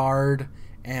Elengard,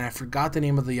 and I forgot the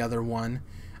name of the other one.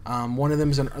 One of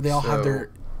them is they all have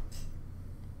their.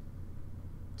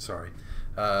 Sorry,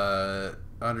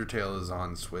 Undertale is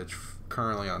on Switch,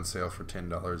 currently on sale for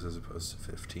 $10 as opposed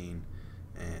to $15,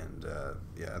 and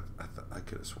yeah, I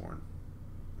could have sworn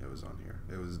it was on here.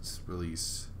 It was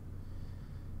released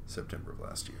September of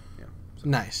last year. Yeah. So.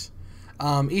 Nice.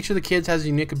 Each of the kids has a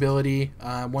unique ability.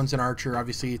 One's an archer,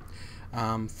 obviously.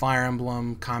 Fire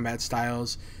Emblem combat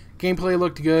styles. Gameplay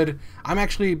looked good. I'm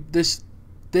actually this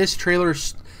trailer.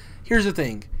 Here's the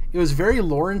thing. It was very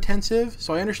lore intensive,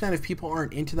 so I understand if people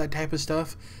aren't into that type of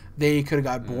stuff, they could have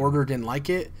got bored or didn't like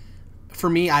it. For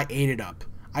me, I ate it up.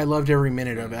 I loved every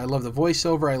minute of it. I loved the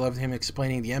voiceover. I loved him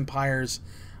explaining the empires.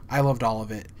 I loved all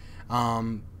of it.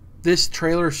 This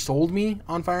trailer sold me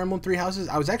on Fire Emblem Three Houses.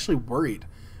 I was actually worried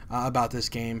about this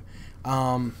game.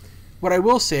 What I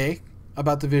will say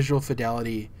about the visual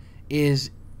fidelity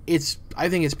is I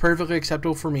think it's perfectly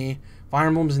acceptable for me. Fire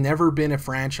Emblem's never been a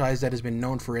franchise that has been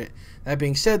known for it. That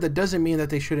being said, that doesn't mean that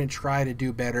they shouldn't try to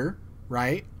do better,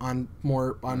 right? On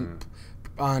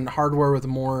hardware with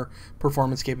more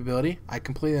performance capability. I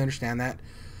completely understand that.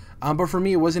 But for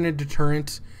me, it wasn't a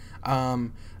deterrent.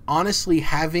 Honestly,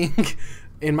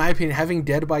 in my opinion, having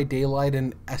Dead by Daylight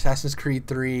and Assassin's Creed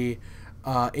 3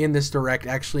 in this direct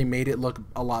actually made it look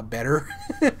a lot better.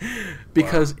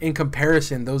 Because in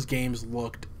comparison, those games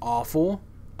looked awful.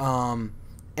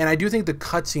 And I do think the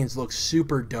cutscenes look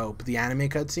super dope. The anime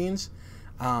cutscenes.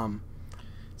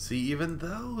 See, even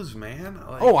those, man.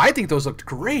 I think those looked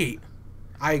great.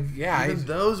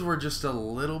 Those were just a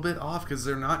little bit off because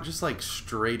they're not just like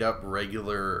straight up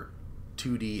regular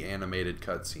 2D animated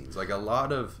cutscenes. Like a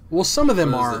lot of. Well, some of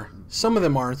them are. Some of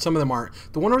them are, and some of them aren't.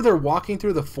 The one where they're walking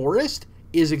through the forest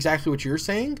is exactly what you're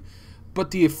saying,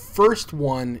 but the first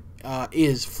one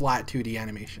is flat 2D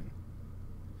animation.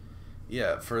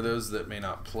 Yeah, for those that may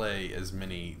not play as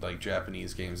many like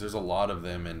Japanese games, there's a lot of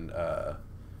them, and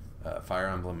Fire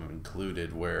Emblem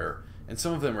included, and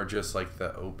some of them are just like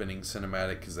the opening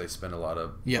cinematic because they spend a lot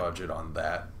of budget on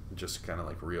that, just kind of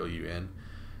like reel you in,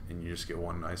 and you just get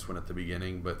one nice one at the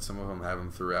beginning. But some of them have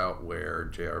them throughout, where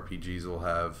JRPGs will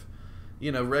have,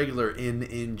 regular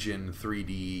in-engine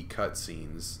 3D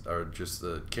cutscenes, or just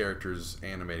the characters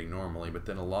animating normally. But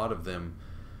then a lot of them,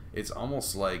 it's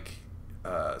almost like.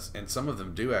 And some of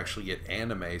them do actually get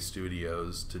anime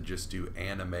studios to just do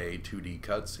anime 2D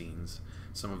cutscenes.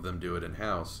 Some of them do it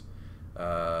in-house.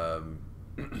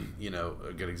 You know,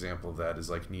 a good example of that is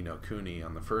like Ni no Kuni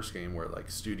on the first game, where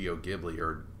like Studio Ghibli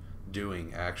are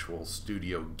doing actual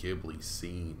Studio Ghibli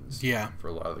scenes for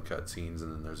a lot of the cutscenes,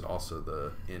 and then there's also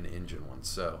the in-engine ones.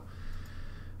 So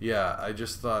yeah, I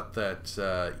just thought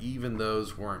that even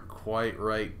those weren't quite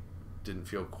right, didn't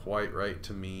feel quite right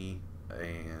to me,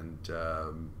 and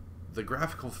the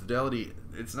graphical fidelity,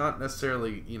 it's not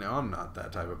necessarily, you know, I'm not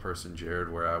that type of person,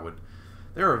 Jared, where I would,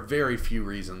 there are very few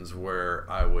reasons where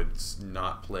I would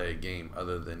not play a game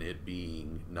other than it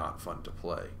being not fun to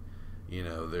play. You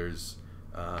know, there's,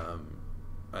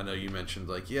 I know you mentioned,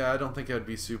 like, yeah, I don't think I'd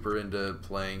be super into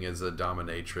playing as a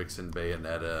dominatrix in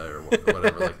Bayonetta or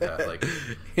whatever like that. Like,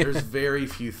 there's very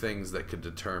few things that could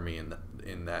deter me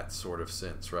in that sort of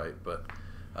sense, right? But,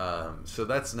 so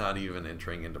that's not even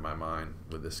entering into my mind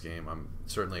with this game. I'm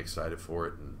certainly excited for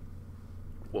it, and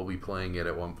we'll be playing it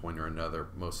at one point or another,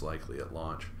 most likely at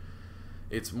launch.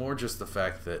 It's more just the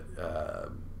fact that,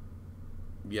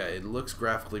 yeah, it looks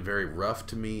graphically very rough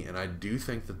to me, and I do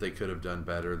think that they could have done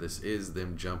better. This is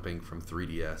them jumping from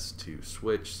 3DS to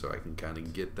Switch, so I can kind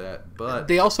of get that. But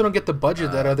they also don't get the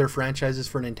budget that other franchises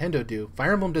for Nintendo do.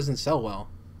 Fire Emblem doesn't sell well.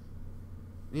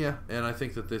 Yeah, and I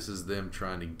think that this is them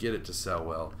trying to get it to sell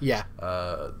well. Yeah.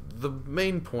 The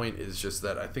main point is just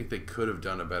that I think they could have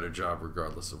done a better job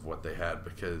regardless of what they had,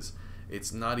 because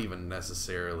it's not even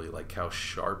necessarily like how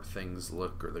sharp things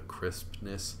look or the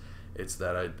crispness. It's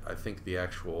that I think the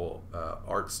actual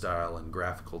art style and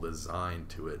graphical design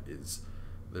to it is,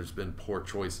 there's been poor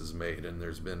choices made, and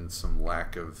there's been some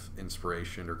lack of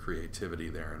inspiration or creativity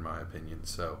there, in my opinion.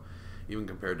 So, even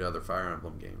compared to other Fire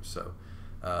Emblem games. So,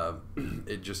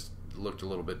 it just looked a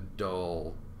little bit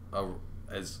dull,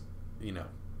 as you know,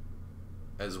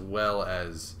 as well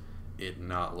as it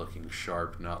not looking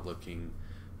sharp, not looking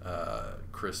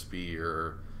crispy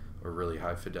or really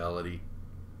high fidelity.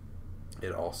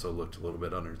 It also looked a little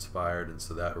bit uninspired, and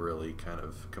so that really kind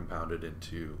of compounded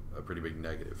into a pretty big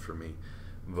negative for me.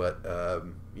 But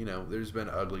you know, there's been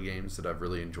ugly games that I've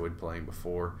really enjoyed playing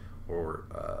before,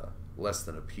 or less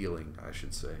than appealing, I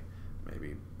should say,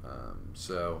 maybe.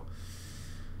 So,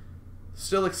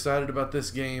 still excited about this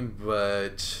game,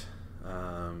 but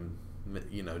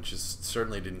you know, just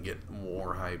certainly didn't get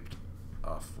more hyped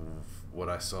off of what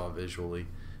I saw visually.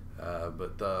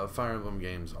 But the Fire Emblem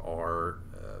games are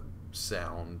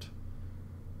sound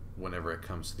whenever it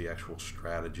comes to the actual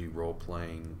strategy,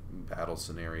 role-playing, battle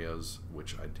scenarios,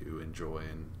 which I do enjoy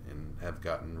and have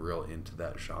gotten real into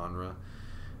that genre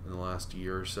in the last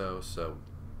year or so. So,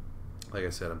 like I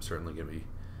said, I'm certainly going to be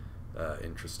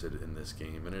interested in this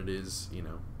game, and it is, you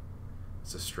know,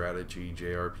 it's a strategy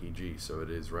JRPG, so it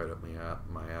is right up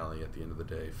my alley at the end of the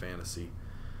day, fantasy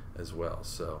as well.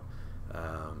 So,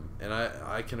 and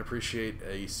I can appreciate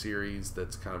a series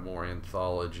that's kind of more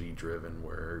anthology driven,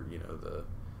 where, you know, the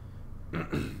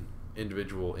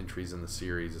individual entries in the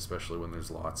series, especially when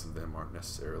there's lots of them, aren't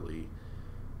necessarily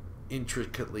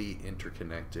intricately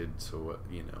interconnected. So,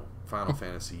 you know, Final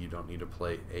Fantasy, you don't need to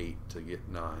play 8 to get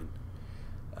 9.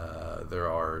 There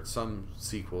are some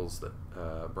sequels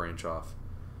that branch off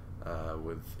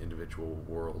with individual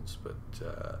worlds, but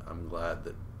I'm glad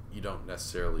that you don't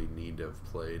necessarily need to have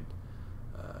played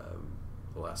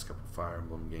the last couple Fire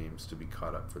Emblem games to be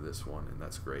caught up for this one, and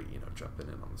that's great, you know, jumping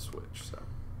in on the Switch. So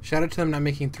shout out to them not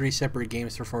making 3 separate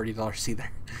games for $40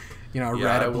 either. You know,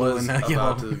 yeah, red, blue, and yellow. I was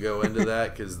about to go into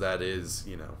that, because that is,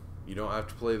 you know, you don't have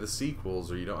to play the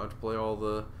sequels, or you don't have to play all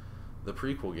the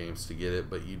prequel games to get it,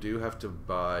 but you do have to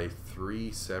buy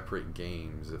 3 separate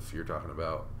games if you're talking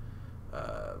about.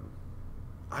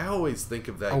 I always think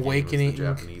of that Awakening, game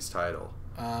as the Japanese title.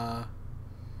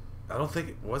 I don't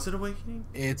think was it Awakening.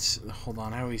 It's, hold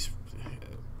on, I'll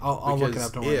look it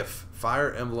up. Don't worry.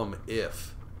 Fire Emblem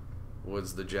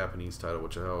was the Japanese title,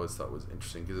 which I always thought was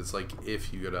interesting, because it's like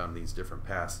if you go down these different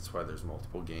paths, that's why there's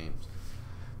multiple games.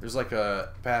 There's like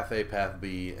a path A, path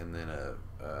B, and then a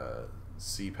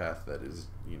C path that is,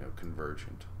 you know,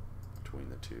 convergent between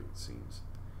the two, it seems.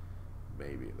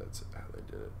 Maybe that's how they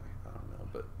did it. I don't know.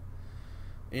 But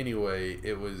anyway,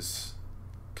 it was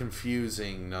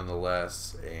confusing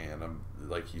nonetheless, and I'm,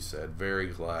 like you said, very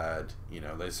glad. You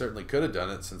know, they certainly could have done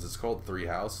it, since it's called 3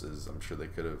 Houses. I'm sure they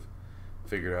could have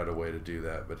figured out a way to do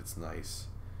that, but it's nice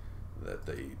that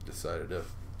they decided to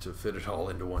fit it all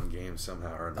into one game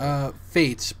somehow or another.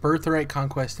 Fates, Birthright,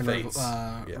 Conquest, and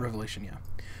Revelation,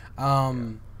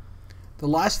 The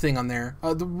last thing on there,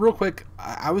 real quick,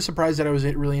 I was surprised that I was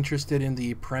really interested in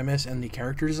the premise and the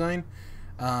character design,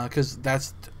 because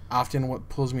that's often what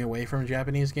pulls me away from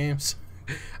Japanese games.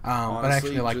 Honestly, but I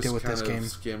actually liked it just with this kind of game.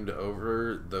 skimmed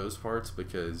over those parts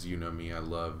because you know me, I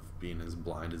love being as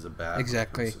blind as a bat.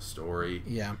 Exactly. When it comes to story.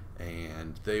 Yeah.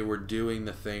 And they were doing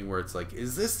the thing where it's like,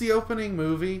 is this the opening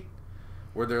movie?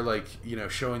 Where they're like, you know,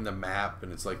 showing the map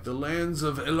and it's like the lands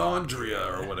of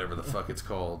Elandria or whatever the fuck it's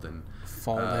called, and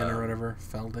Falden or whatever.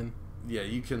 Felden. Yeah,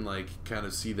 you can like kind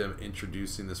of see them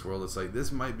introducing this world. It's like,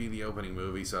 this might be the opening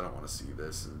movie, so I don't want to see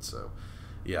this. And so,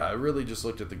 yeah, I really just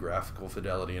looked at the graphical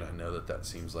fidelity, and I know that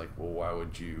seems like, well, why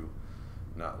would you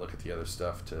not look at the other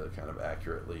stuff to kind of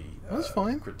accurately That's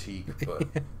fine. critique?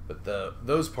 But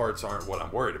those parts aren't what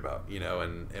I'm worried about, you know.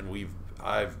 And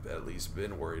I've at least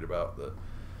been worried about the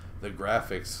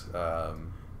graphics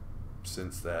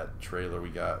since that trailer we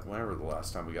got, whenever the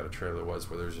last time we got a trailer was,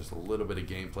 where there's just a little bit of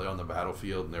gameplay on the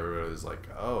battlefield, and everybody was like,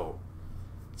 oh,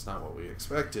 it's not what we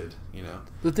expected, you know.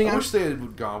 I wish they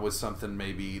had gone with something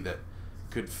maybe that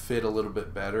could fit a little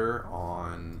bit better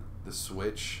on the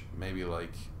Switch. Maybe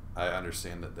like, I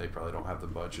understand that they probably don't have the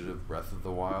budget of Breath of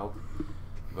the Wild,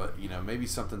 but you know, maybe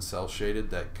something cell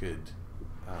shaded that could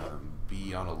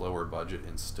be on a lower budget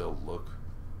and still look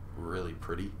really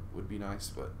pretty would be nice.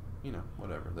 But you know,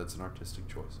 whatever, that's an artistic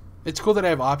choice. It's cool that I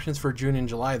have options for June and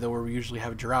July, though, where we usually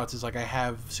have droughts. It's like I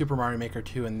have Super Mario Maker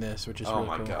 2 and this, which is really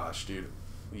cool. Oh my gosh, dude.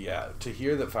 Yeah, to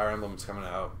hear that Fire Emblem's coming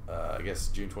out, I guess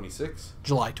June 26th?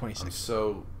 July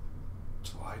 26th.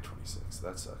 July 26th,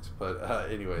 that sucks. But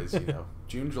anyways, you know,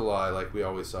 June, July, like we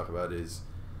always talk about,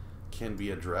 can be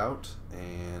a drought,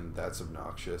 and that's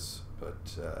obnoxious.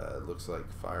 But it looks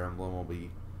like Fire Emblem will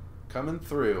be coming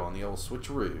through on the old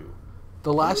switcheroo.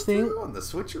 The last thing on the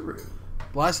switcheroo.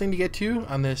 The last thing to get to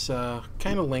on this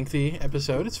kind of lengthy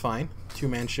episode, it's fine,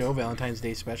 2-man show, Valentine's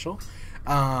Day special.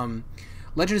 Legend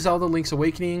of Zelda Link's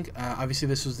Awakening, obviously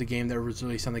this was the game that was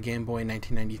released on the Game Boy in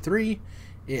 1993.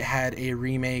 It had a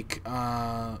remake,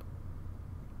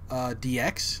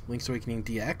 DX, Link's Awakening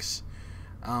DX,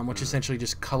 which essentially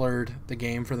just colored the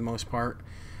game for the most part.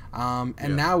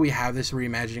 Now we have this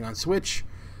reimagining on Switch.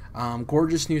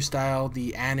 Gorgeous new style.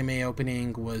 The anime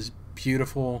opening was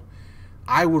beautiful.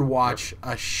 I would watch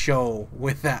a show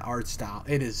with that art style.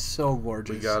 It is so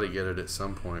gorgeous. We gotta get it at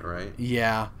some point, right?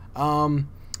 Yeah.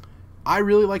 I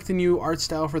really like the new art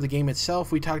style for the game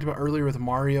itself. We talked about earlier with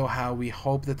Mario how we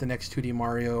hope that the next 2D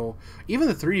Mario, even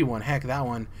the 3D one, heck, that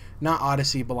one, not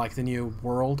Odyssey, but like the new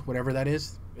World, whatever that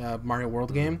is, Mario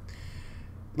World game,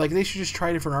 like they should just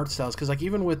try different art styles. Because like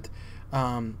even with,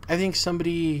 I think it was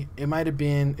somebody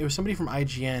from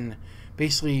IGN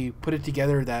basically put it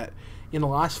together that in the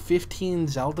last 15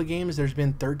 Zelda games, there's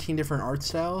been 13 different art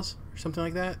styles or something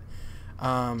like that,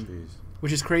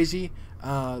 which is crazy.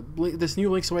 This new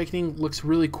Link's Awakening looks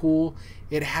really cool.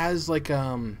 It has like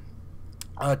a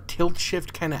tilt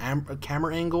shift kind of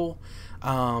camera angle.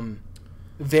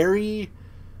 Very,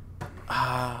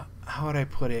 how would I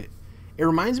put it? It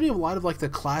reminds me of a lot of like the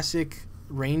classic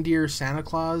reindeer Santa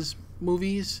Claus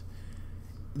movies.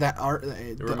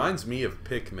 It reminds me of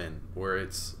Pikmin, where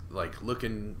it's like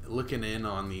looking in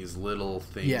on these little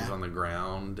things on the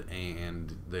ground,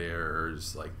 and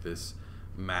there's like this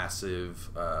massive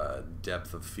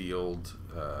depth of field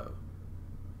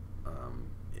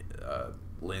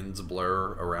lens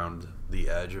blur around the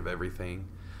edge of everything.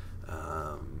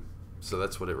 So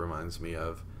that's what it reminds me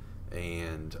of.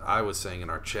 And I was saying in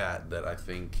our chat that I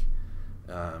think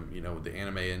with the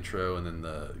anime intro and then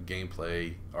the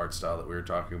gameplay art style that we were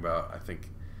talking about, I think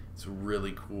it's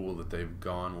really cool that they've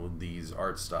gone with these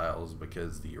art styles,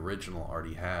 because the original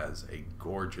already has a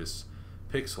gorgeous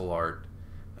pixel art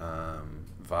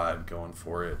vibe going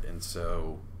for it, and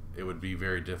so it would be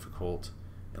very difficult,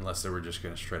 unless they were just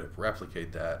going to straight up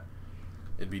replicate that,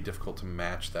 it'd be difficult to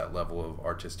match that level of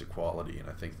artistic quality, and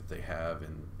I think that they have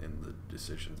in the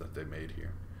decisions that they made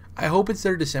here. I hope it's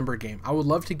their December game. I would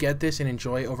love to get this and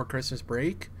enjoy it over Christmas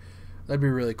break. That'd be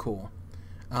really cool.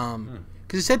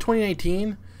 Because it said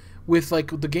 2019, with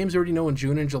like the games we already know in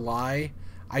June and July.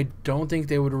 I don't think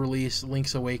they would release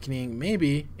Link's Awakening,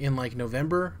 maybe in like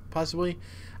November, possibly.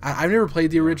 I've never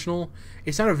played the original.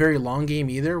 It's not a very long game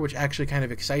either, which actually kind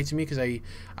of excites me because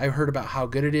I've heard about how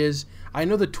good it is. I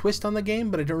know the twist on the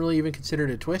game, but I don't really even consider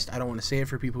it a twist. I don't want to say it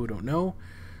for people who don't know.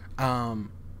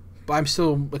 But I'm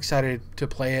still excited to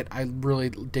play it. I really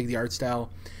dig the art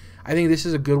style. I think this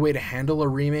is a good way to handle a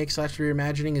remake /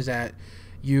 reimagining, is that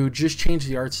you just change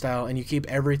the art style and you keep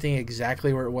everything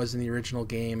exactly where it was in the original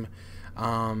game.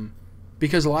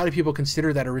 Because a lot of people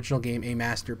consider that original game a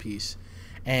masterpiece.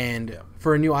 And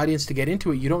for a new audience to get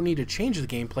into it, you don't need to change the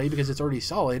gameplay because it's already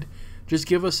solid. Just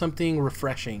give us something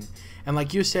refreshing. And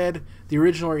like you said, the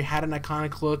original already had an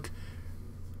iconic look.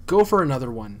 Go for another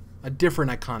one. a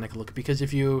different iconic look, because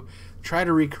if you try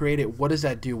to recreate it, what does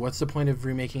that do? What's the point of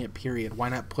remaking it, period? Why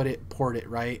not port it,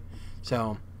 right?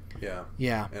 So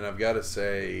yeah. And I've got to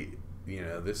say,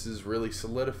 this is really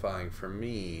solidifying for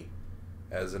me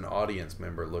as an audience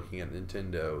member looking at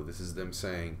Nintendo. This is them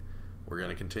saying, we're going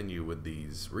to continue with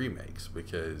these remakes,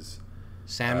 because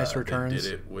Samus Returns.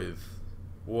 They did it with,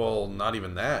 well, not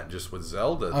even that, just with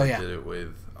Zelda. They did it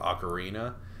with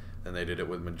Ocarina, and they did it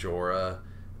with Majora,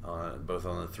 both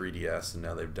on the 3DS, and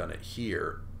now they've done it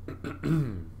here.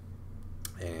 And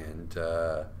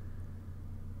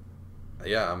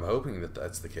I'm hoping that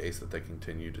that's the case, that they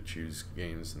continue to choose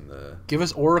games in the give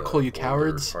us Oracle, you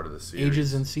cowards. Part of the series.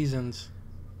 Ages and seasons.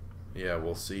 Yeah,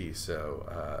 we'll see.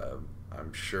 So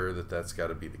I'm sure that that's got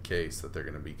to be the case, that they're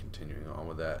going to be continuing on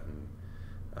with that. And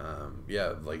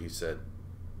like you said,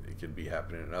 it could be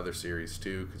happening in other series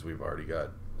too, because we've already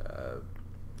got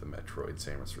the Metroid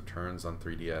Samus Returns on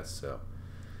 3DS. So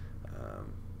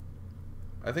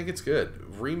I think it's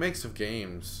good. Remakes of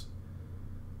games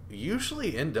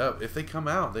usually end up, if they come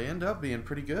out, they end up being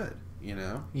pretty good,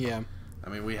 Yeah. I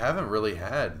mean, we haven't really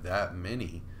had that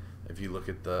many if you look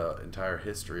at the entire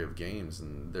history of games,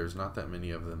 and there's not that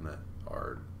many of them that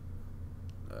are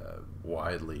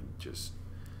widely just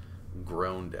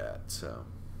groaned at. So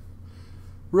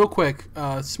real quick,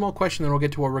 small question, then we'll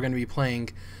get to what we're going to be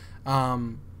playing.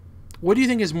 What do you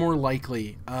think is more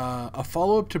likely? A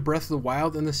follow-up to Breath of the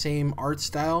Wild in the same art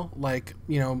style? Like,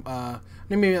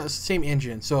 maybe the same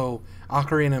engine. So,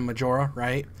 Ocarina and Majora,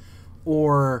 right?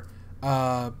 Or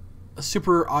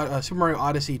Super Mario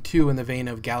Odyssey 2 in the vein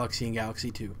of Galaxy and Galaxy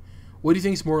 2? What do you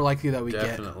think is more likely that we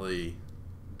get?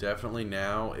 Definitely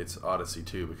now it's Odyssey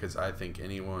 2, because I think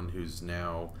anyone who's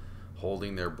now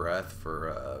holding their breath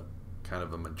for kind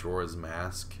of a Majora's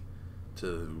Mask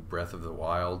to Breath of the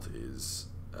Wild is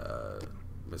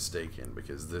mistaken,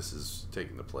 because this is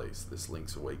taking the place, this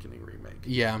Link's Awakening remake.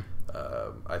 Yeah.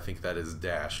 I think that has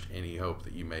dashed any hope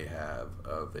that you may have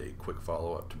of a quick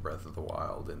follow-up to Breath of the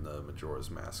Wild in the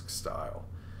Majora's Mask style.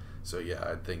 So yeah,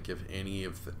 I think if any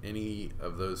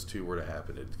of those two were to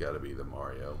happen, it's got to be the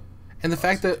Mario. And the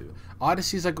fact that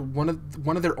Odyssey is like one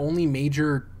of their only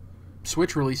major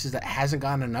Switch releases that hasn't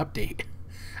gotten an update.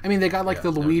 I mean, they got like the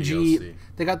Luigi, DLC.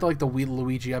 They got the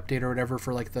Luigi update or whatever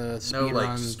for like the speed no like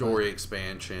runs, story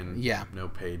expansion. Yeah. No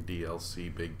paid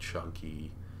DLC, big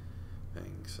chunky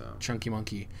thing. So chunky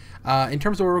monkey. In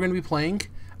terms of what we're going to be playing,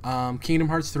 Kingdom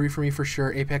Hearts 3 for me for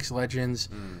sure. Apex Legends.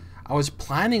 I was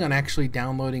planning on actually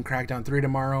downloading Crackdown 3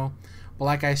 tomorrow, but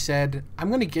like I said, I'm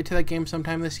going to get to that game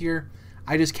sometime this year.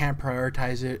 I just can't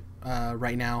prioritize it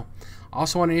right now. I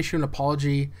also want to issue an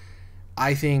apology.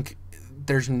 I think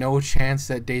there's no chance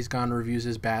that Days Gone reviews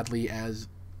as badly as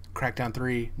Crackdown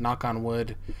 3, knock on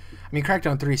wood. I mean,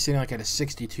 Crackdown 3 is sitting like at a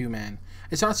 62, man.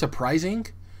 It's not surprising.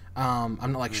 I'm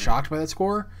not like shocked by that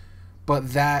score,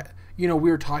 but that, we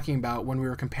were talking about when we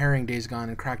were comparing Days Gone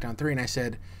and Crackdown 3, and I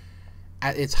said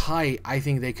at its height, I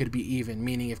think they could be even,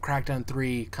 meaning if Crackdown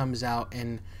 3 comes out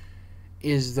and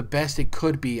is the best it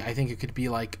could be, I think it could be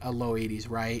like a low 80s,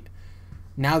 right?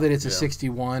 Now that it's a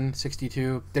 61,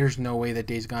 62, there's no way that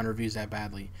Days Gone reviews that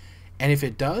badly. And if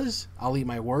it does, I'll eat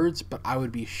my words, but I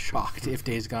would be shocked if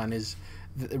Days Gone is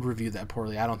reviewed that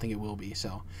poorly. I don't think it will be, so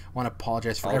I want to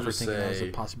apologize for ever thinking that was a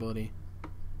possibility.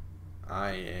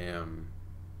 I am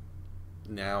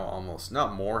now almost,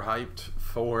 not more hyped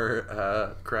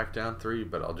for Crackdown 3,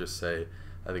 but I'll just say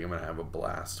I think I'm going to have a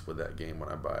blast with that game when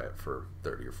I buy it for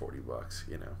 $30 or $40,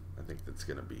 I think that's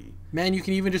going to be... Man, you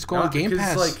can even just go on Game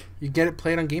Pass. You get it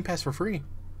played on Game Pass for free.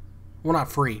 Well,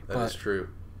 not free, but... That is true.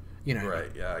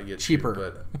 Right, yeah, I get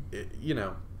cheaper. You,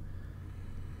 but,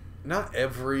 not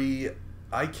every...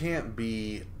 I can't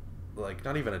be,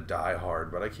 not even a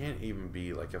diehard, but I can't even be,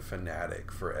 a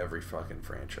fanatic for every fucking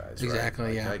franchise, exactly,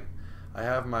 right? yeah. I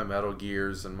have my Metal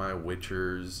Gears and my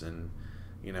Witchers and...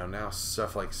 now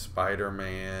stuff like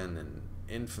Spider-Man and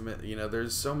Infamous,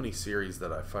 there's so many series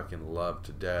that I fucking love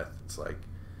to death. It's like,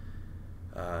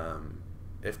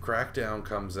 if Crackdown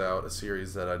comes out, a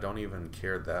series that I don't even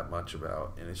care that much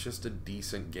about, and it's just a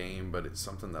decent game, but it's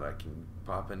something that I can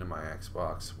pop into my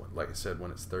Xbox, like I said,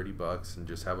 when it's $30 and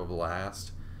just have a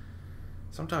blast.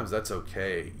 Sometimes that's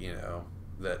okay,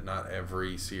 that not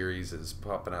every series is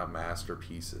popping out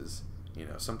masterpieces.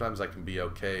 Sometimes I can be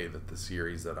okay that the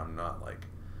series that I'm not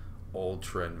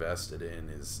ultra invested in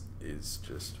is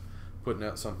just putting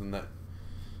out something that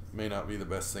may not be the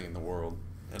best thing in the world.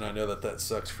 And I know that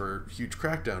sucks for huge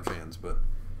Crackdown fans, but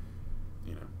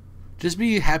just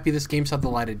be happy this game saw the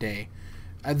light of day.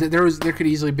 There could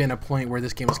easily have been a point where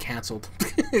this game was canceled,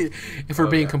 if we're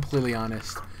being completely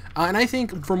honest. And I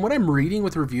think from what I'm reading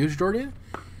with reviews, Jordan,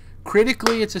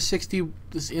 critically it's a 60,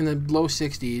 in the low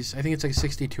 60s. I think it's like a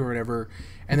 62 or whatever.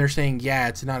 And they're saying, yeah,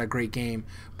 it's not a great game.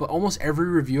 But almost every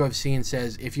review I've seen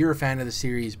says, if you're a fan of the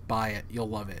series, buy it. You'll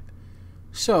love it.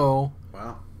 So,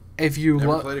 wow. If you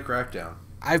never played a Crackdown.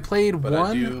 I've played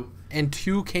 1 and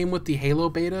 2 came with the Halo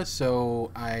beta,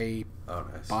 so I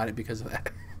bought it because of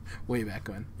that. Way back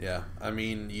when. Yeah, I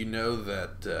mean, you know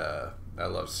that I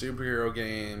love superhero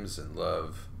games and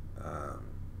love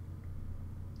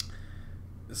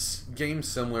games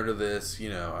similar to this. You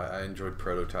know, I enjoyed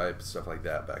Prototype and stuff like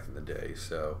that back in the day.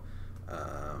 So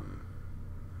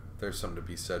there's something to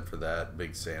be said for that.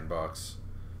 Big sandbox,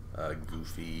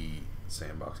 goofy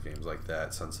sandbox games like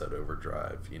that. Sunset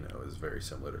Overdrive, you know, is very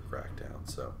similar to Crackdown.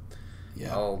 So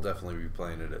yeah, I'll definitely be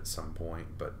playing it at some point.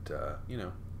 But you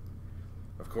know,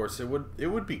 of course, it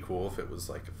would be cool if it was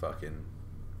like a fucking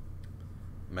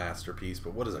masterpiece.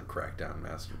 But what does a Crackdown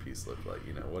masterpiece look like?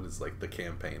 You know, what is like the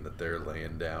campaign that they're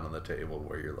laying down on the table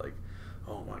where you're like,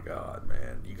 oh my god,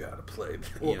 man, you gotta play.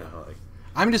 You know, like.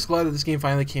 I'm just glad that this game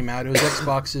finally came out. It was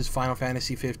Xbox's Final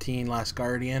Fantasy 15 Last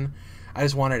Guardian. I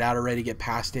just want it out already, get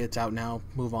past it. It's out now.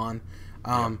 Move on.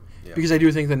 Because I do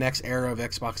think the next era of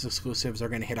Xbox exclusives are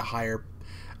going to hit a higher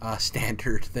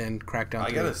standard than Crackdown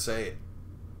 3. I gotta say,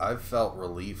 I've felt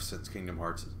relief since Kingdom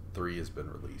Hearts 3 has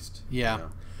been released. Yeah. You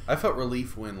know? I felt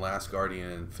relief when Last Guardian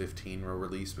and 15 were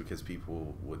released because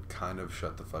people would kind of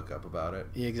shut the fuck up about it.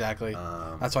 Yeah, exactly.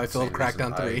 That's how I feel with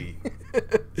Crackdown 3.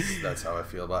 That's how I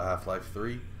feel about Half-Life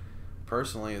 3.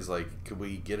 Personally, is like, could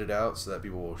we get it out so that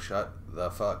people will shut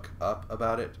the fuck up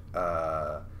about it?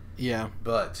 Yeah.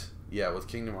 But, yeah, with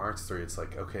Kingdom Hearts 3, it's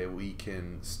like, okay, we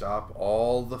can stop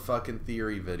all the fucking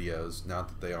theory videos, not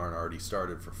that they aren't already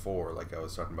started for 4, like I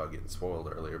was talking about getting spoiled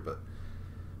earlier, but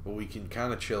we can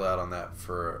kind of chill out on that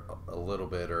for a little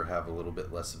bit, or have a little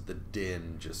bit less of the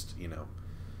din just, you know,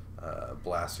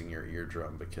 blasting your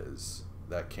eardrum, because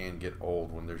that can get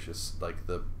old when there's just, like,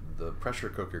 the pressure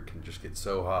cooker can just get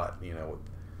so hot, you know,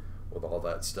 with all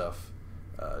that stuff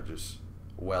just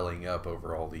welling up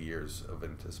over all the years of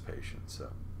anticipation.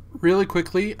 So really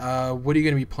quickly, what are you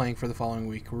going to be playing for the following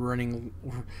week?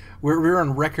 We're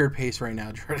on record pace right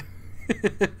now,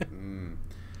 Jordan.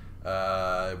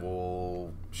 I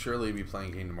will surely be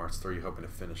playing Kingdom Hearts 3, hoping to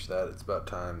finish that. It's about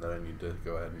time that I need to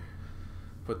go ahead and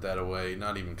put that away.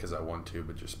 Not even because I want to,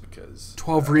 but just because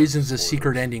 12 Reasons the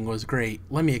secret ending was great.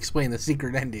 Let me explain the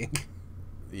secret ending.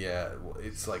 Yeah,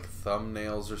 it's like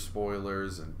thumbnails are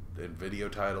spoilers and video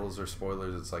titles are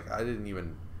spoilers. It's like I didn't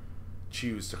even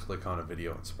choose to click on a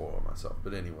video and spoil myself.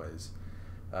 But anyways,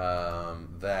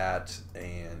 that,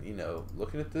 and you know,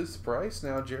 looking at this price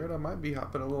now, Jerrad, I might be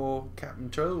hopping a little Captain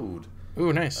Toad.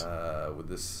 Ooh, nice. With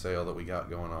this sale that we got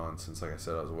going on, since like I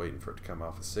said, I was waiting for it to come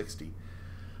off of 60.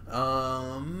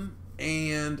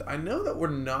 And I know that we're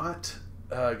not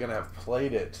gonna have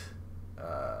played it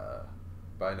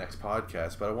by next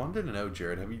podcast, but I wanted to know,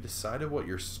 Jerrad, have you decided what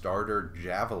your starter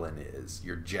javelin is?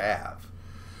 Your jav?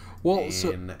 Well,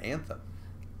 in Anthem.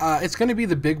 It's going to be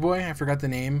the big boy. I forgot the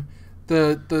name.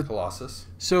 The Colossus.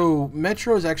 So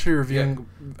Metro is actually reviewing.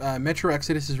 Yeah. Metro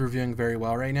Exodus is reviewing very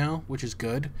well right now, which is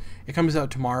good. It comes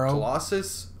out tomorrow.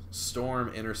 Colossus, Storm,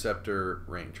 Interceptor,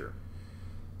 Ranger.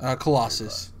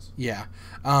 Colossus. Yeah.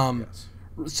 Yes.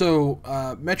 So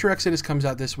Metro Exodus comes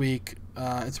out this week.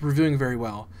 It's reviewing very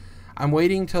well. I'm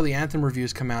waiting till the Anthem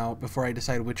reviews come out before I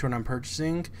decide which one I'm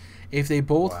purchasing. If they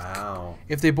both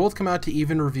come out to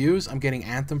even reviews, I'm getting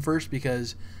Anthem first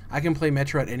because I can play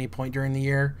Metro at any point during the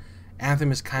year.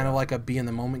 Anthem is kind of like a be in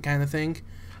the moment kind of thing.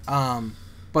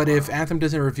 But if Anthem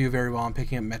doesn't review very well, I'm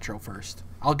picking up Metro first.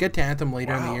 I'll get to Anthem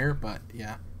later in the year, but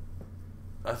yeah.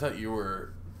 I thought you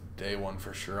were day one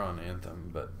for sure on Anthem,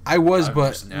 but I've but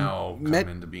just now come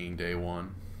into being day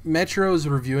one. Metro's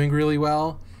reviewing really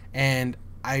well, and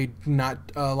a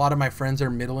lot of my friends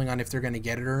are middling on if they're going to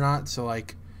get it or not. So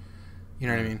like, you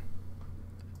know what I mean?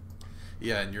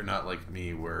 Yeah, and you're not like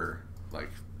me where like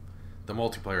the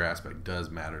multiplayer aspect does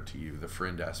matter to you, the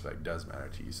friend aspect does matter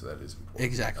to you, so that is important.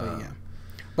 Exactly, yeah.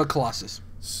 But Colossus,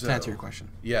 to answer your question.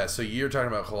 Yeah, so you're talking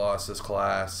about Colossus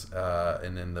class,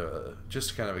 and then just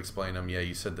to kind of explain them, yeah,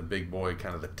 you said the big boy,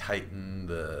 kind of the Titan,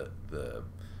 the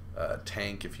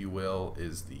tank, if you will,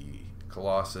 is the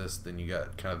Colossus. Then you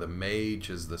got kind of the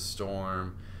Mage is the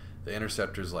Storm. The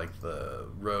Interceptor's like the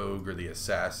rogue or the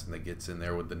assassin that gets in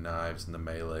there with the knives and the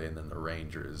melee, and then the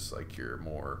Ranger is like your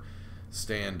more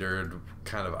standard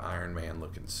kind of Iron Man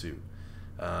looking suit.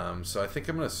 So I think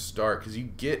I'm going to start, because you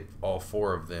get all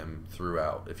 4 of them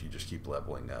throughout if you just keep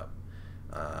leveling up.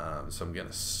 So I'm going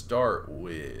to start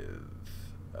with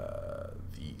the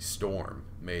Storm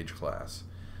Mage class,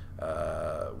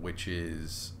 which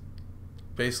is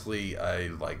basically, I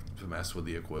like to mess with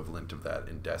the equivalent of that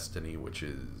in Destiny, which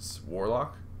is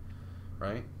Warlock,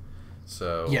 right?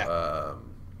 So Yeah.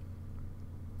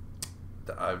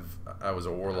 I was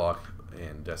a Warlock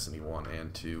in Destiny 1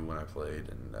 and 2 when I played,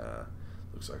 and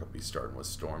looks like I'll be starting with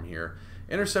Storm here.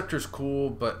 Interceptor's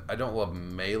cool, but I don't love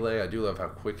melee. I do love how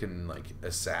quick and like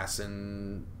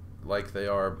assassin like they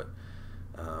are, but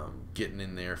getting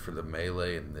in there for the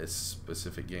melee in this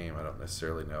specific game, I don't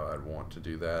necessarily know I'd want to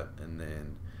do that. And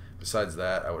then besides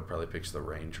that, I would probably pick the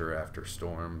Ranger after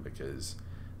Storm because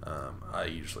I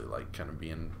usually like kind of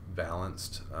being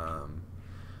balanced.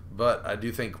 But I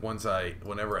do think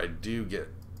whenever I do get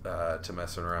to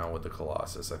messing around with the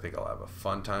Colossus, I think I'll have a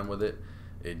fun time with it.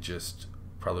 It just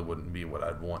probably wouldn't be what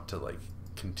I'd want to like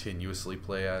continuously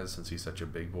play as since he's such a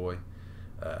big boy.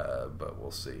 But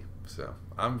we'll see. So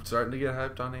I'm starting to get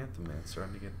hyped on Anthem, man.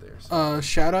 Starting to get there. So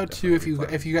Shout out to if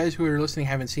you guys who are listening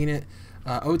haven't seen it,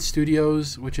 Oat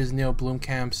Studios, which is Neil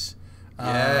Blomkamp's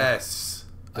yes.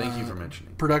 Thank you for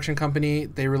mentioning. Production company.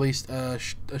 They released a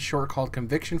short called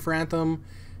Conviction for Anthem.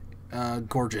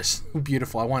 Gorgeous,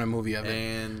 beautiful. I want a movie of it.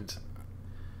 And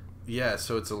yeah,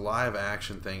 so it's a live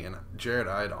action thing. And Jerrad,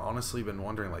 I had honestly been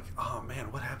wondering, like, oh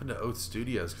man, what happened to Oat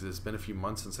Studios? Because it's been a few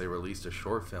months since they released a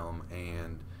short film,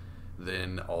 and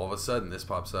then all of a sudden this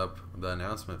pops up, the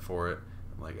announcement for it.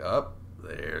 I'm like,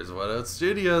 there's what Oat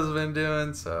Studios have been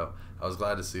doing. So I was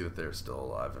glad to see that they're still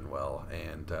alive and well,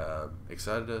 and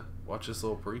excited to watch this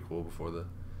little prequel before the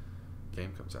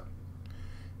game comes out.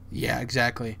 Yeah,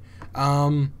 exactly.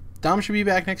 Dom should be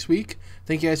back next week.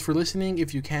 Thank you guys for listening.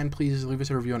 If you can, please leave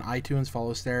us a review on iTunes. Follow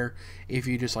us there. If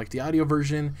you just like the audio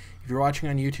version, if you're watching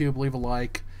on YouTube, leave a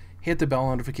like. Hit the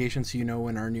bell notification so you know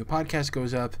when our new podcast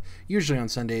goes up, usually on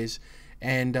Sundays.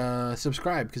 And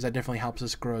subscribe, because that definitely helps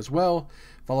us grow as well.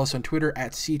 Follow us on Twitter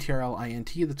at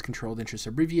CTRLINT. That's Controlled Interest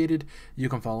Abbreviated. You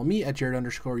can follow me at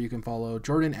Jerrad_. You can follow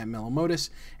Jordan at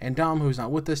Melomotus. And Dom, who's not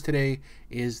with us today,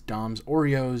 is Dom's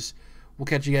Oreos. We'll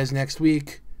catch you guys next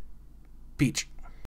week. Peach.